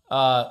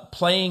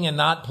playing and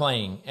not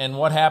playing, and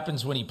what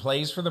happens when he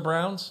plays for the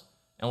Browns,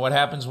 and what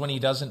happens when he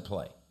doesn't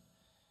play.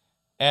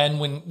 And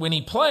when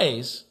he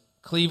plays,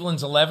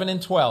 Cleveland's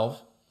 11-12,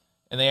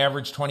 and they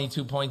average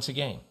 22 points a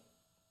game.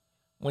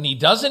 When he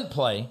doesn't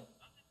play,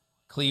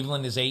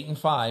 Cleveland is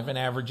 8-5 and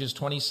averages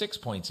 26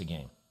 points a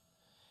game.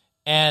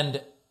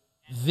 And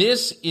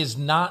this is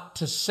not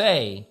to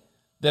say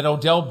that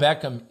Odell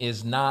Beckham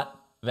is not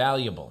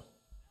valuable.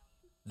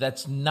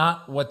 That's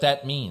not what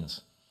that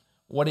means.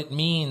 What it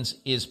means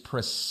is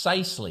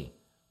precisely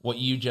what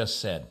you just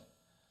said.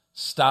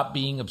 Stop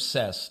being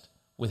obsessed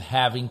with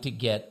having to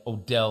get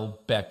Odell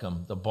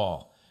Beckham the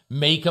ball.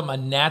 Make him a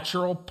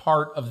natural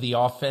part of the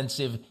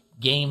offensive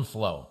game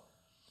flow.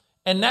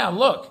 And now,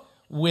 look,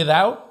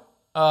 without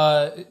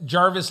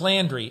Jarvis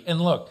Landry,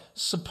 and look,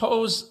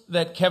 suppose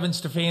that Kevin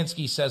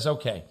Stefanski says,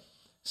 okay,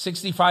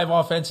 65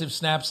 offensive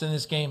snaps in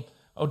this game,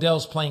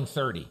 Odell's playing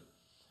 30.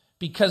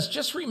 Because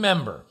just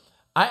remember,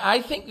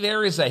 I think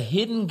there is a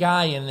hidden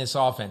guy in this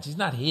offense. He's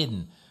not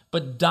hidden,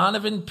 but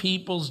Donovan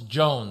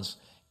Peoples-Jones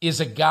is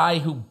a guy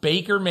who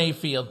Baker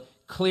Mayfield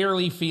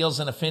clearly feels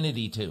an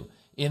affinity to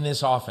in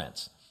this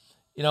offense.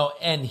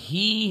 And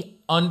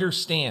he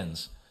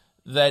understands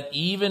that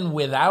even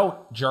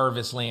without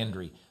Jarvis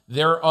Landry,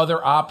 there are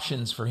other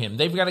options for him.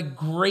 They've got a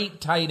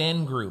great tight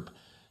end group.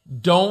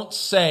 Don't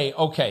say,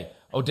 okay,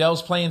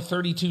 Odell's playing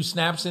 32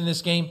 snaps in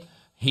this game.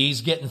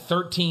 He's getting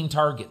 13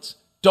 targets.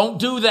 Don't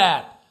do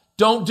that.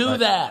 Don't do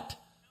that.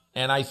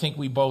 And I think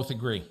we both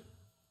agree.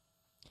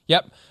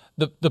 Yep.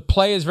 The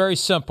play is very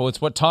simple.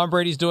 It's what Tom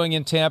Brady's doing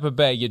in Tampa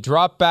Bay. You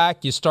drop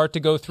back, you start to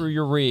go through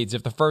your reads.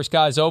 If the first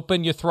guy's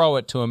open, you throw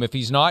it to him. If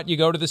he's not, you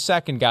go to the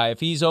second guy. If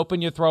he's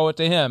open, you throw it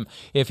to him.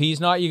 If he's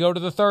not, you go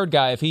to the third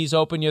guy. If he's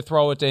open, you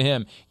throw it to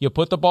him. You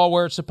put the ball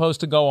where it's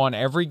supposed to go on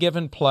every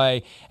given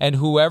play, and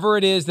whoever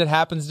it is that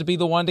happens to be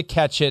the one to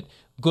catch it,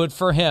 good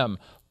for him.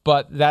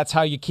 But that's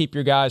how you keep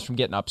your guys from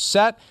getting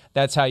upset.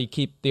 That's how you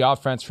keep the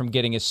offense from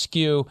getting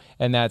askew,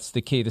 and that's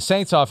the key. The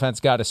Saints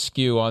offense got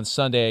askew on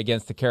Sunday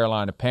against the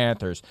Carolina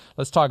Panthers.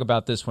 Let's talk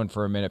about this one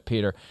for a minute,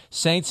 Peter.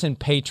 Saints and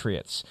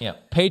Patriots.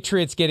 Yep.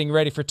 Patriots getting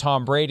ready for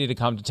Tom Brady to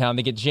come to town.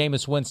 They get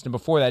Jameis Winston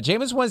before that.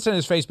 Jameis Winston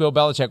has faced Bill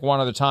Belichick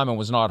one other time and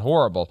was not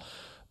horrible.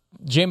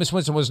 Jameis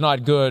Winston was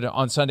not good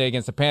on Sunday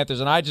against the Panthers,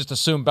 and I just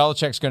assume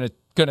Belichick's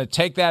going to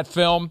take that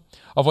film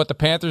of what the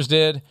Panthers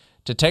did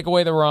to take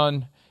away the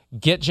run,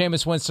 get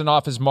Jameis Winston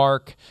off his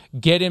mark,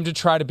 get him to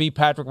try to beat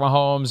Patrick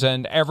Mahomes,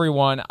 and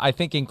everyone, I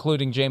think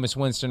including Jameis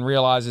Winston,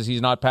 realizes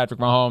he's not Patrick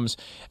Mahomes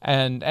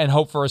and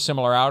hope for a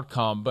similar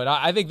outcome. But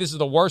I think this is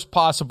the worst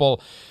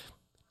possible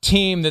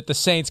team that the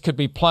Saints could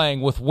be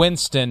playing with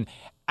Winston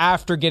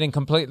after getting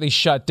completely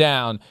shut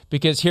down,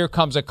 because here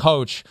comes a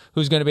coach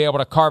who's going to be able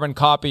to carbon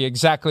copy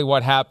exactly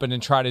what happened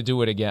and try to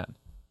do it again.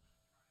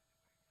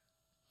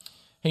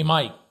 Hey,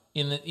 Mike,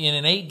 in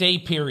an 8-day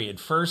period,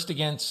 first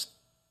against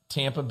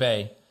Tampa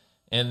Bay,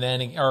 and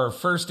then,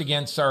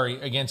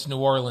 against New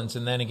Orleans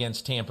and then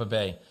against Tampa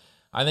Bay.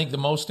 I think the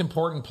most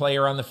important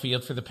player on the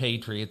field for the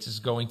Patriots is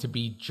going to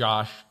be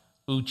Josh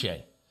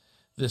Uche,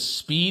 the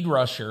speed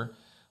rusher,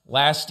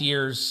 last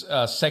year's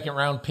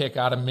second-round pick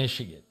out of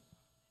Michigan.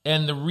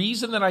 And the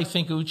reason that I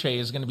think Uche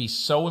is going to be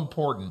so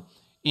important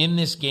in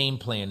this game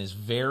plan is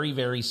very,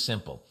 very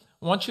simple.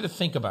 I want you to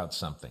think about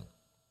something.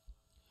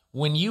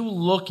 When you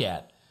look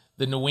at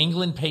the New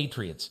England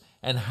Patriots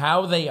and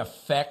how they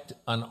affect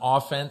an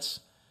offense,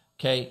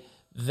 okay,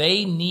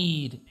 they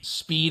need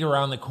speed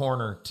around the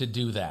corner to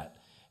do that.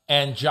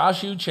 And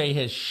Josh Uche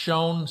has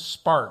shown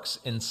sparks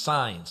and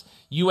signs.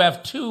 You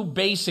have two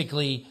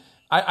basically,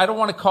 I don't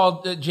want to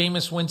call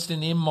Jameis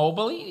Winston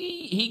immobile.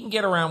 He can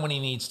get around when he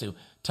needs to.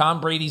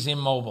 Tom Brady's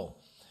immobile.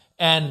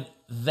 And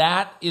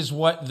that is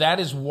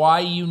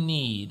why you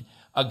need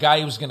a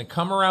guy who's going to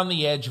come around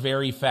the edge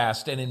very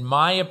fast. And in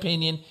my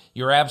opinion,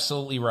 you're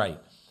absolutely right.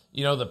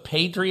 You know, the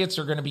Patriots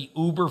are going to be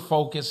uber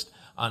focused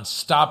on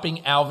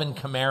stopping Alvin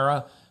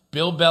Kamara.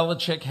 Bill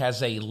Belichick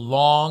has a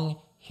long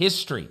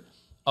history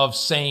of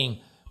saying,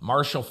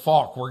 Marshall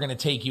Faulk, we're going to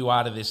take you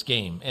out of this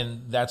game.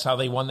 And that's how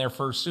they won their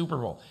first Super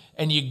Bowl.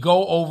 And you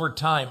go over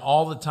time,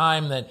 all the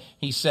time that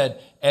he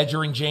said,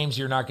 Edger and James,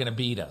 you're not going to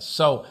beat us.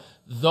 So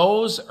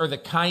those are the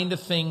kind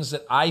of things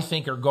that I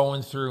think are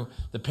going through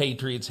the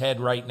Patriots' head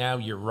right now.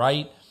 You're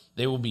right.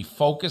 They will be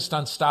focused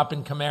on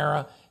stopping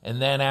Kamara.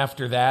 And then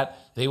after that,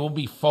 they will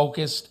be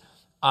focused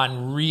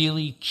on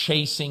really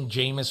chasing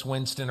Jameis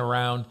Winston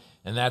around.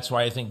 And that's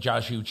why I think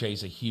Josh Uche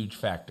is a huge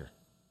factor.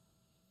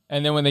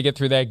 And then when they get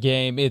through that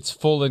game, it's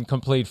full and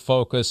complete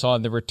focus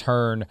on the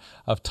return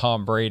of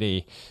Tom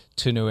Brady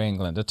to New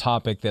England, a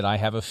topic that I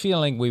have a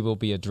feeling we will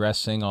be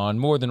addressing on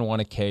more than one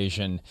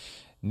occasion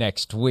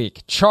next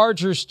week.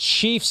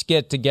 Chargers-Chiefs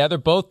get together.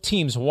 Both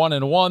teams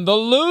 1-1. The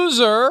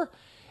loser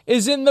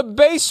is in the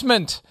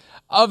basement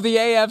of the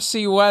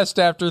AFC West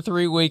after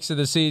 3 weeks of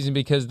the season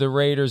because the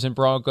Raiders and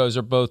Broncos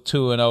are both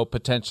 2-0,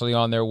 potentially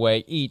on their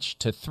way each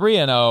to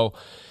 3-0.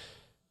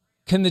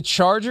 Can the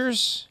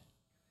Chargers...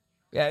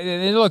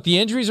 And look, the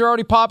injuries are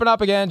already popping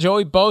up again.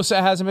 Joey Bosa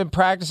hasn't been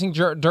practicing.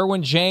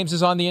 Derwin James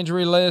is on the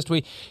injury list.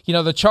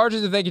 The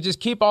Chargers, if they could just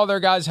keep all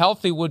their guys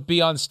healthy, would be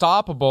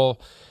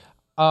unstoppable.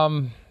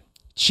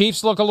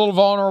 Chiefs look a little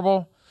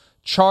vulnerable.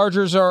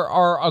 Chargers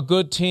are a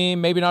good team,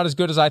 maybe not as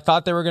good as I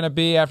thought they were going to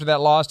be after that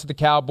loss to the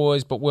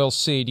Cowboys, but we'll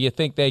see. Do you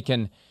think they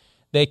can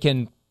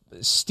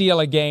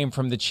steal a game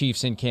from the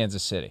Chiefs in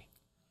Kansas City?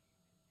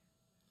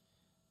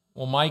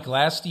 Well, Mike,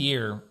 last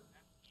year,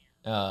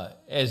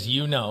 as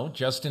you know,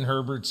 Justin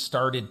Herbert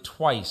started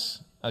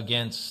twice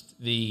against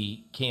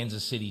the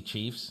Kansas City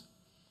Chiefs.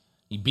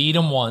 He beat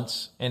them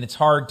once, and it's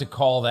hard to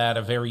call that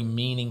a very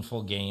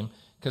meaningful game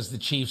because the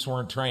Chiefs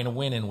weren't trying to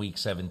win in Week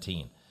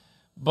 17.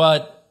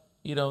 But,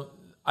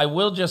 I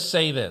will just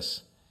say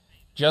this.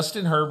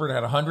 Justin Herbert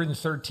had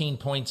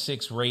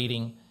 113.6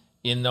 rating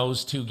in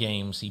those two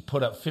games. He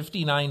put up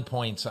 59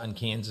 points on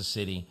Kansas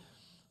City.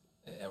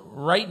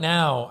 Right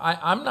now,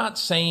 I'm not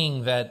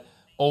saying that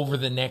over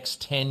the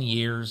next 10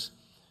 years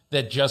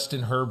that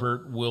Justin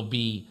Herbert will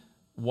be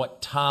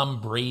what Tom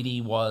Brady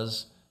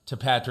was to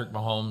Patrick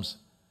Mahomes.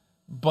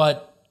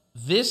 But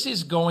this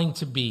is going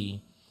to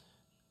be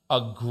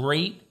a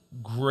great,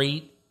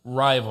 great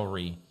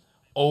rivalry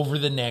over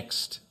the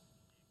next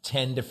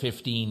 10 to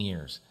 15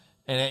 years.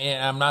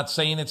 And I'm not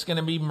saying it's going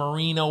to be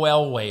Marino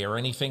Elway or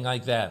anything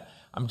like that.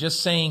 I'm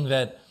just saying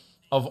that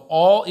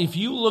if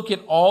you look at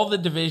all the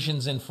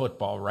divisions in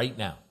football right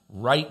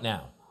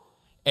now,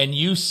 and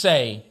you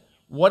say,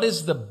 what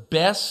is the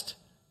best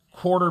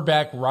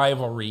quarterback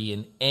rivalry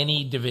in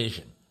any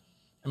division?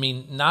 I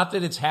mean, not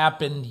that it's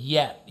happened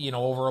yet,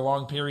 over a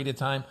long period of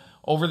time.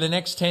 Over the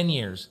next 10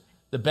 years,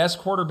 the best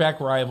quarterback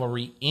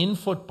rivalry in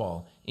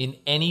football in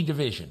any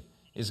division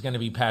is going to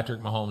be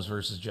Patrick Mahomes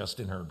versus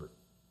Justin Herbert.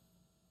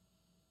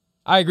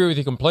 I agree with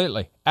you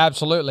completely.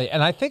 Absolutely.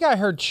 And I think I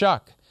heard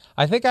Chuck.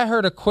 I think I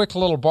heard a quick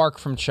little bark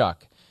from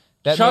Chuck.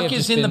 That Chuck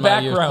is in the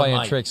background, playing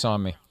Mike. Tricks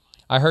on me.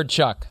 I heard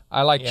Chuck.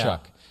 I like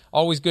Chuck.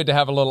 Always good to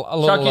have a little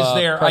Chuck is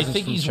there. I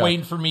think he's Chuck.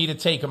 waiting for me to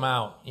take him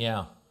out.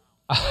 Yeah.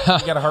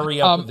 You got to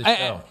hurry up with the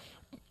show.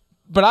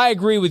 But I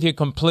agree with you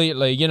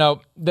completely.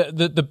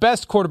 The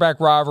best quarterback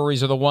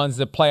rivalries are the ones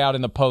that play out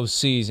in the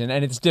postseason,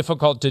 and it's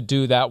difficult to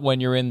do that when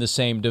you're in the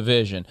same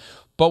division.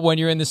 But when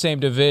you're in the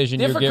same division,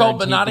 you're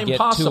guaranteed to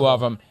get two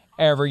of them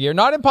every year.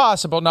 Not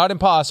impossible.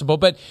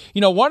 But,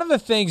 one of the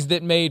things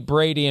that made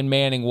Brady and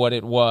Manning what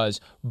it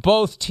was,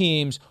 both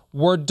teams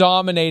were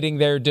dominating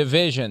their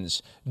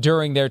divisions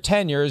during their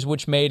tenures,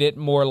 which made it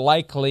more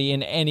likely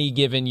in any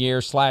given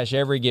year /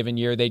 every given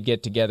year they'd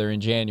get together in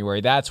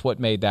January. That's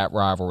what made that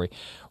rivalry.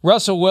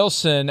 Russell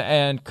Wilson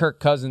and Kirk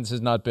Cousins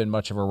has not been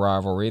much of a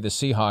rivalry. The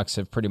Seahawks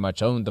have pretty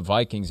much owned the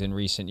Vikings in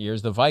recent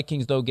years. The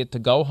Vikings, though, get to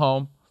go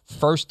home.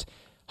 First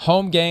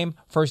game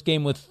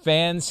with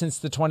fans since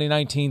the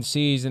 2019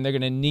 season. They're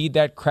going to need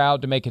that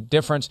crowd to make a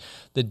difference.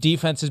 The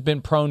defense has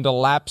been prone to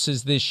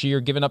lapses this year,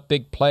 giving up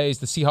big plays.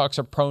 The Seahawks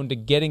are prone to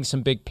getting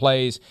some big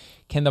plays.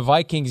 Can the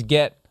Vikings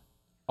get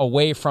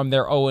away from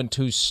their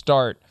 0-2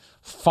 start,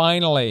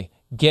 finally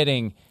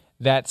getting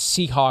that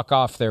Seahawk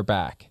off their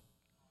back?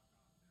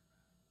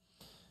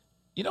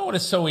 You know what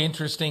is so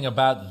interesting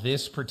about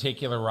this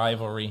particular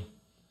rivalry?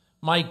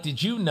 Mike,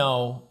 did you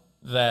know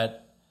that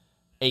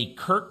a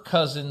Kirk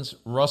Cousins,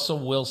 Russell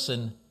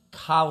Wilson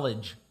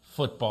college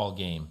football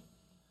game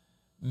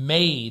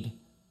made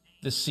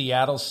the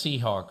Seattle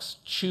Seahawks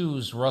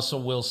choose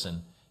Russell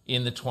Wilson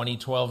in the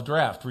 2012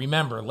 draft?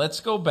 Remember,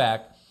 let's go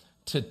back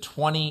to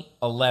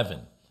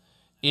 2011.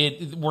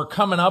 We're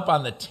coming up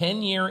on the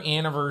 10-year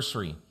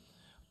anniversary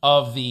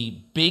of the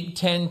Big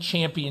Ten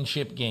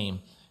championship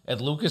game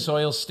at Lucas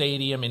Oil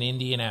Stadium in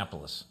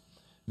Indianapolis.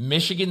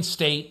 Michigan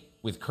State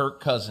with Kirk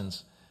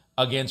Cousins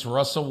against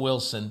Russell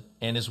Wilson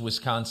and his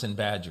Wisconsin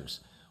Badgers.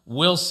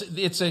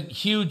 It's a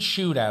huge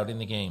shootout in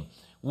the game.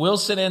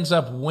 Wilson ends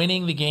up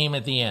winning the game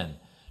at the end.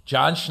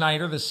 John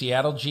Schneider, the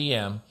Seattle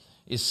GM,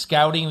 is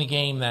scouting the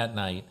game that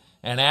night,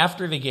 and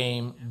after the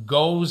game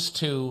goes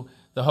to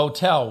the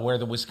hotel where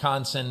the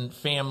Wisconsin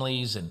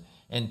families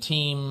and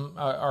team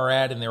are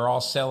at, and they're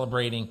all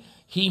celebrating.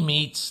 He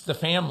meets the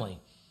family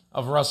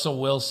of Russell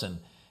Wilson,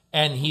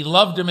 and he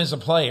loved him as a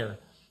player,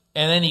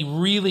 and then he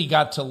really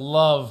got to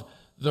love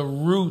the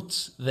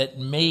roots that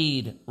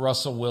made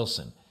Russell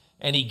Wilson,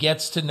 and he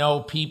gets to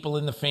know people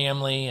in the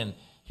family, and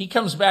he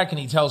comes back and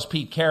he tells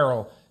Pete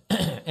Carroll,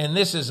 and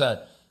this is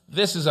a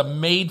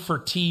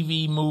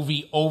made-for-TV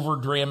movie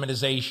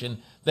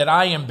over-dramatization that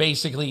I am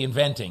basically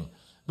inventing.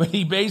 But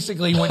he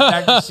basically went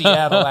back to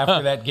Seattle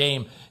after that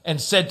game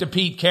and said to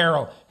Pete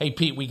Carroll, hey,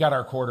 Pete, we got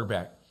our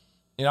quarterback.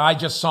 I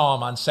just saw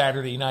him on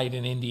Saturday night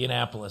in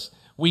Indianapolis.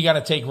 We got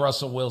to take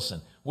Russell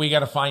Wilson. We got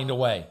to find a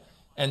way.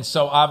 And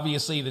so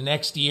obviously the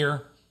next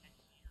year,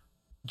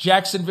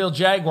 Jacksonville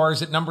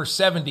Jaguars at number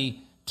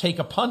 70 take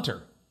a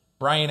punter,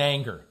 Brian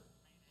Anger.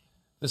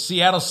 The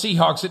Seattle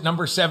Seahawks at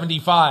number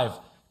 75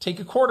 take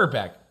a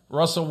quarterback,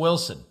 Russell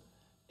Wilson.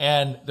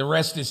 And the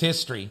rest is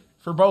history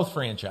for both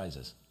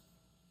franchises.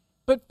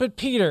 But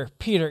Peter,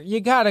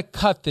 you got to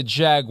cut the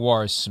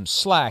Jaguars some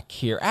slack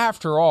here.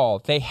 After all,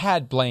 they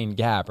had Blaine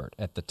Gabbert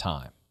at the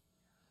time.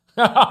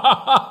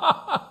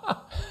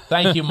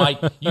 Thank you, Mike.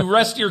 You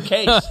rest your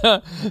case.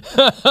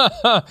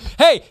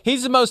 Hey,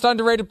 he's the most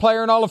underrated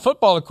player in all of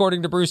football,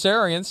 according to Bruce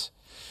Arians.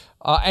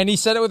 And he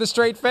said it with a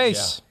straight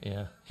face.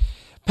 Yeah.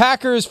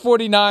 Packers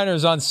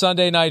 49ers on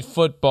Sunday Night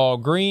Football.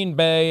 Green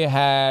Bay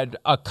had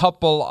a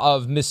couple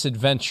of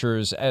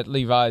misadventures at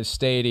Levi's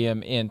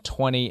Stadium in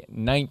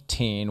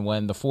 2019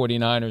 when the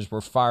 49ers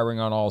were firing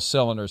on all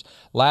cylinders.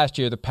 Last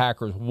year, the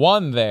Packers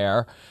won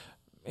there,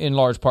 in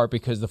large part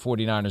because the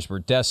 49ers were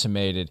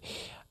decimated.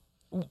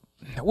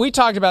 We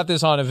talked about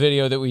this on a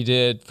video that we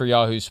did for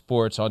Yahoo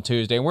Sports on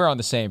Tuesday, and we're on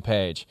the same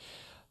page.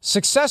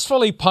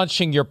 Successfully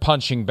punching your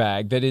punching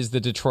bag, that is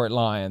the Detroit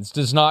Lions,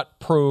 does not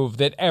prove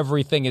that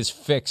everything is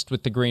fixed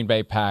with the Green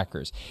Bay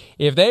Packers.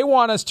 If they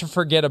want us to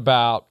forget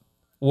about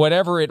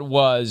whatever it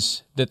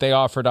was that they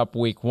offered up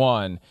week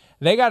one,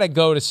 they got to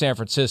go to San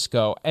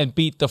Francisco and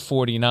beat the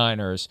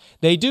 49ers.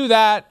 They do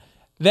that,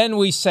 then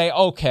we say,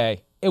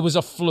 okay, it was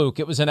a fluke,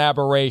 it was an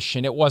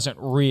aberration, it wasn't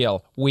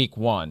real week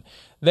one.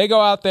 They go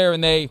out there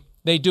and they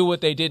do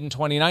what they did in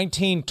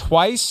 2019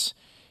 twice,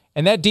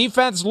 and that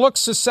defense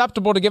looks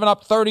susceptible to giving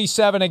up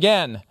 37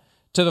 again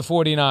to the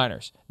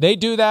 49ers. They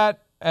do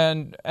that,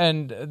 and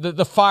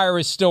the fire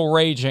is still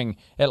raging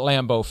at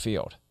Lambeau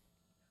Field.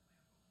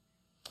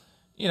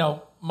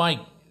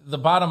 Mike, the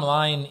bottom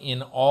line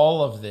in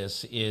all of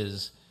this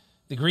is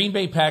the Green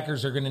Bay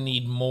Packers are going to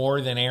need more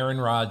than Aaron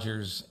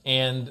Rodgers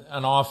and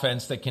an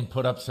offense that can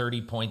put up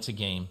 30 points a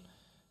game.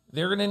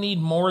 They're going to need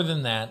more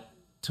than that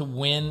to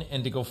win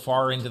and to go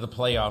far into the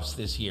playoffs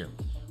this year.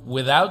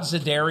 Without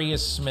Zadarius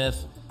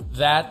Smith,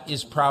 that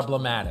is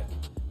problematic.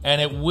 And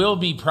it will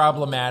be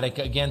problematic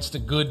against a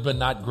good but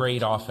not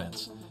great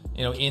offense,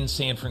 in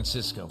San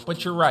Francisco.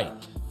 But you're right.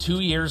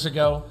 2 years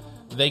ago,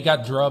 they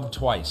got drubbed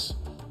twice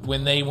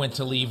when they went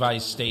to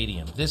Levi's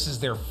Stadium. This is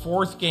their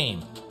fourth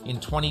game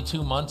in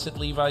 22 months at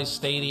Levi's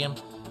Stadium.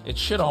 It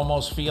should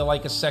almost feel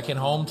like a second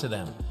home to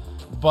them.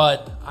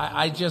 But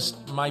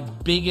my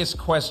biggest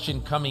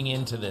question coming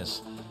into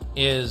this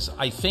is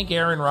I think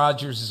Aaron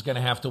Rodgers is going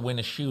to have to win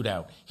a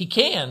shootout. He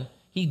can.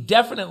 He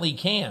definitely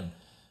can.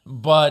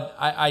 But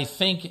I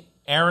think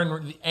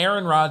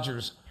Aaron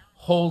Rodgers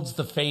holds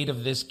the fate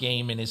of this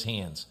game in his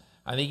hands.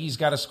 I think he's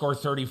got to score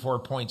 34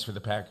 points for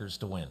the Packers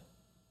to win.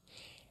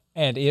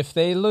 And if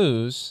they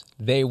lose,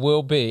 they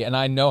will be, and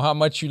I know how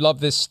much you love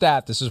this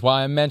stat, this is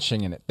why I'm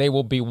mentioning it, they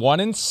will be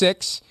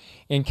 1-6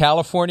 in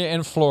California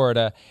and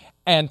Florida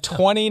and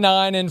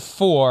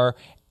 29-4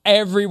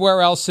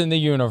 everywhere else in the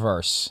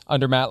universe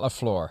under Matt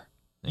LaFleur.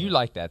 You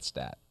like that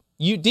stat.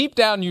 You deep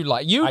down you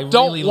like. You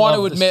don't really want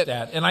to admit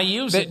stat, and I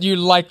use that you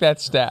like that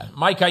stat.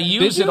 Mike, I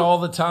use it all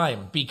the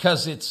time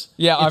because it's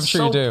I'm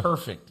sure you do.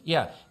 Perfect.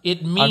 Yeah,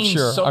 it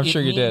means I'm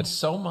sure you did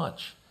so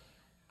much.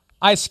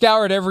 I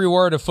scoured every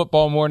word of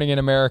Football Morning in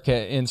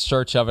America in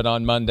search of it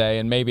on Monday,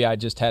 and maybe I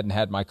just hadn't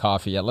had my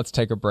coffee yet. Let's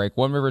take a break.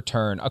 When we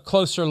return, a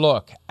closer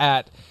look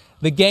at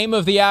the game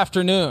of the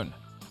afternoon,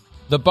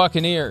 the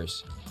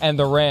Buccaneers and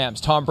the Rams.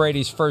 Tom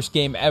Brady's first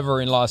game ever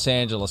in Los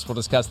Angeles. We'll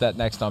discuss that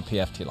next on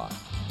PFT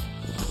Live.